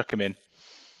not? Chuck him in.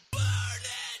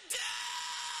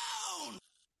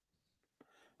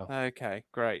 Okay,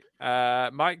 great.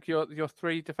 Mike, your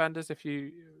 3 defenders, if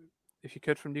you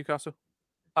could, from Newcastle.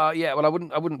 Yeah. Well, I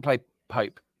wouldn't play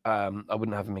Pope. I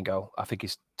wouldn't have him in goal. I think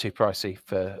he's too pricey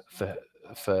for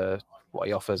what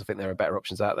he offers. I think there are better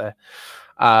options out there.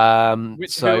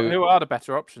 Who are the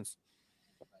better options?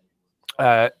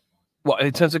 What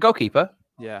in terms of goalkeeper?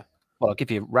 Yeah. Well, I'll give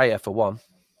you Raya for 1.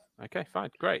 Okay, fine,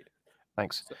 great.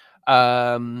 Thanks.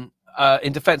 In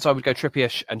defence, I would go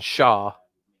Trippier and Shah.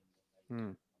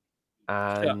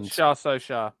 And Shah. so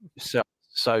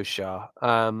Shah.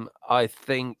 I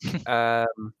think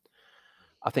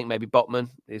maybe Botman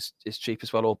is cheap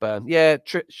as well, or Burn. Yeah,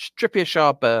 Trippier,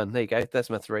 Shah, Burn. There you go. There's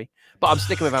my 3. But I'm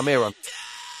sticking with Almiron.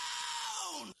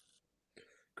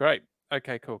 Great.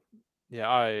 Okay, cool. Yeah,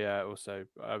 I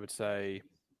would say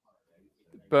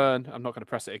Burn. I'm not going to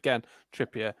press it again.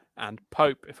 Trippier and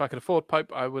Pope. If I could afford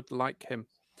Pope, I would like him.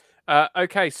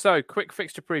 Okay, so quick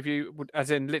fixture preview,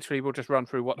 as in literally we'll just run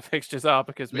through what the fixtures are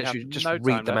because we Literally, have just no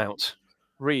read time them left. out.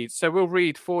 Read. So we'll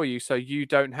read for you so you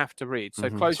don't have to read. So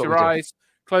close that's what your we do. eyes.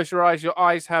 Close your eyes. Your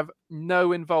eyes have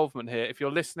no involvement here. If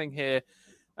you're listening here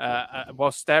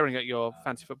while staring at your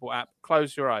fantasy football app,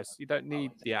 close your eyes. You don't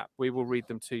need the app. We will read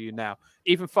them to you now.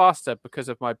 Even faster because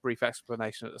of my brief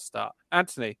explanation at the start.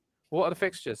 Anthony, what are the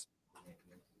fixtures?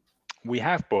 We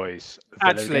have, boys.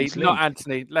 Villa Actually, against not Leeds.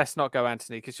 Anthony. Let's not go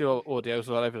Anthony because your audio's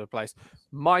all over the place.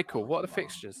 Michael, what are the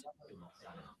fixtures?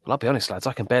 Well, I'll be honest, lads.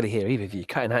 I can barely hear either of you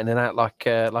cutting out in and out like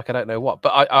I don't know what.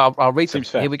 But I'll read them. Seems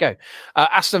fair. Here we go.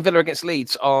 Aston Villa against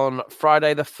Leeds on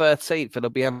Friday the 13th.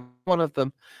 It'll be one of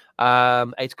them.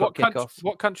 8 o'clock kickoff.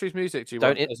 What country's music do you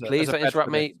Don't want? please don't interrupt bed for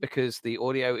me because the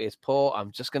audio is poor.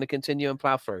 I'm just going to continue and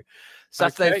plough through.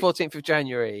 Saturday, Okay. the 14th of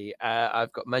January.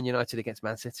 I've got Man United against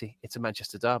Man City. It's a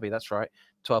Manchester derby. That's right.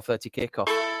 12:30 kickoff.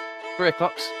 3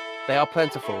 o'clocks. They are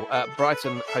plentiful.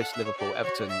 Brighton host Liverpool.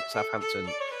 Everton, Southampton.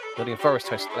 Nottingham Forest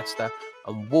host Leicester,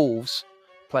 and Wolves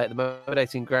play at the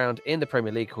motivating ground in the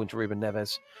Premier League according to Ruben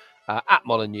Neves. At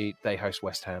Molineux, they host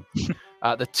West Ham.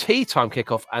 The tea time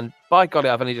kickoff, and by golly,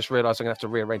 I've only just realised I'm going to have to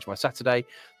rearrange my Saturday.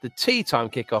 The tea time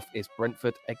kickoff is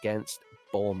Brentford against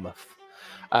Bournemouth.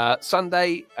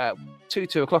 Sunday, 2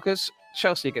 2-o'clockers,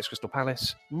 Chelsea against Crystal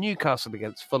Palace, Newcastle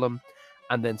against Fulham,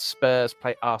 and then Spurs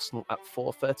play Arsenal at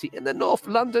 4:30 in the North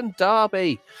London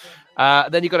derby.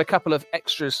 Then you've got a couple of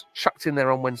extras chucked in there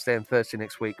on Wednesday and Thursday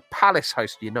next week. Palace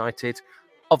host United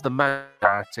of the Man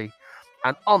Charity.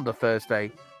 And on the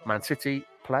Thursday, Man City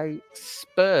play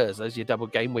Spurs. Those are your double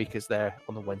game weekers there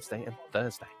on the Wednesday and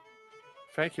Thursday.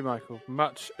 Thank you, Michael.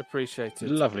 Much appreciated.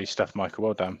 Lovely stuff, Michael.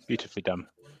 Well done. Beautifully done.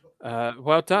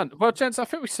 Well done. Well, gents, I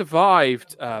think we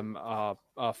survived our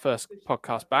first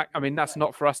podcast back. I mean, that's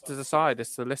not for us to decide.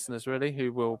 It's the listeners, really,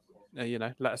 who will,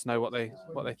 let us know what they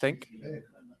think.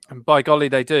 And by golly,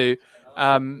 they do.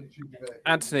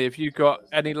 Anthony, have you got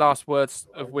any last words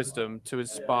of wisdom to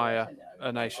inspire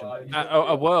a nation,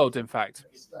 a world, in fact?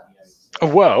 A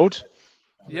world?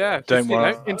 Yeah. Don't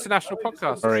worry. International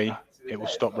podcast. Sorry, it will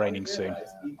stop raining soon.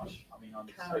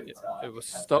 It will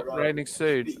stop raining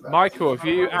soon. Michael, have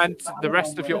you and the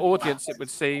rest of your audience, it would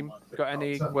seem, got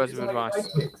any words of advice?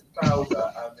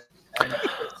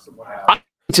 I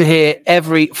need to hear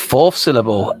every 4th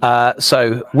syllable.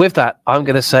 So with that, I'm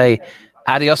going to say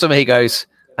adios, amigos,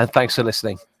 and thanks for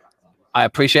listening. I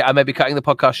appreciate I may be cutting the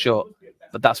podcast short,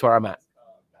 but that's where I'm at.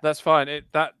 That's fine.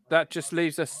 That just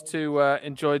leaves us to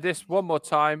enjoy this one more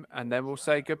time, and then we'll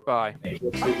say goodbye. It's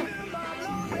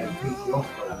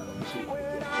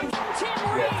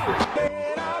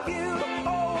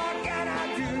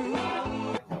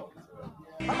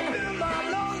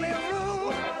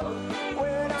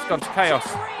gone to chaos.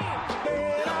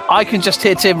 I can just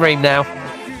hear Tim Ream now.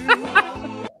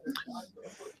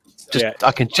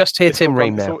 I can just hear Tim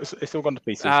Ream gone, now. it's all gone to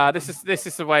pieces. This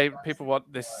is the way people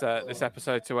want this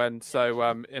episode to end.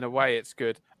 So in a way, it's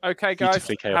good. Okay, guys,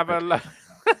 Beautifully have chaotic.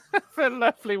 a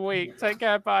lovely week. Take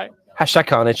care. Bye.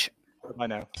 #Carnage. Bye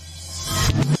now.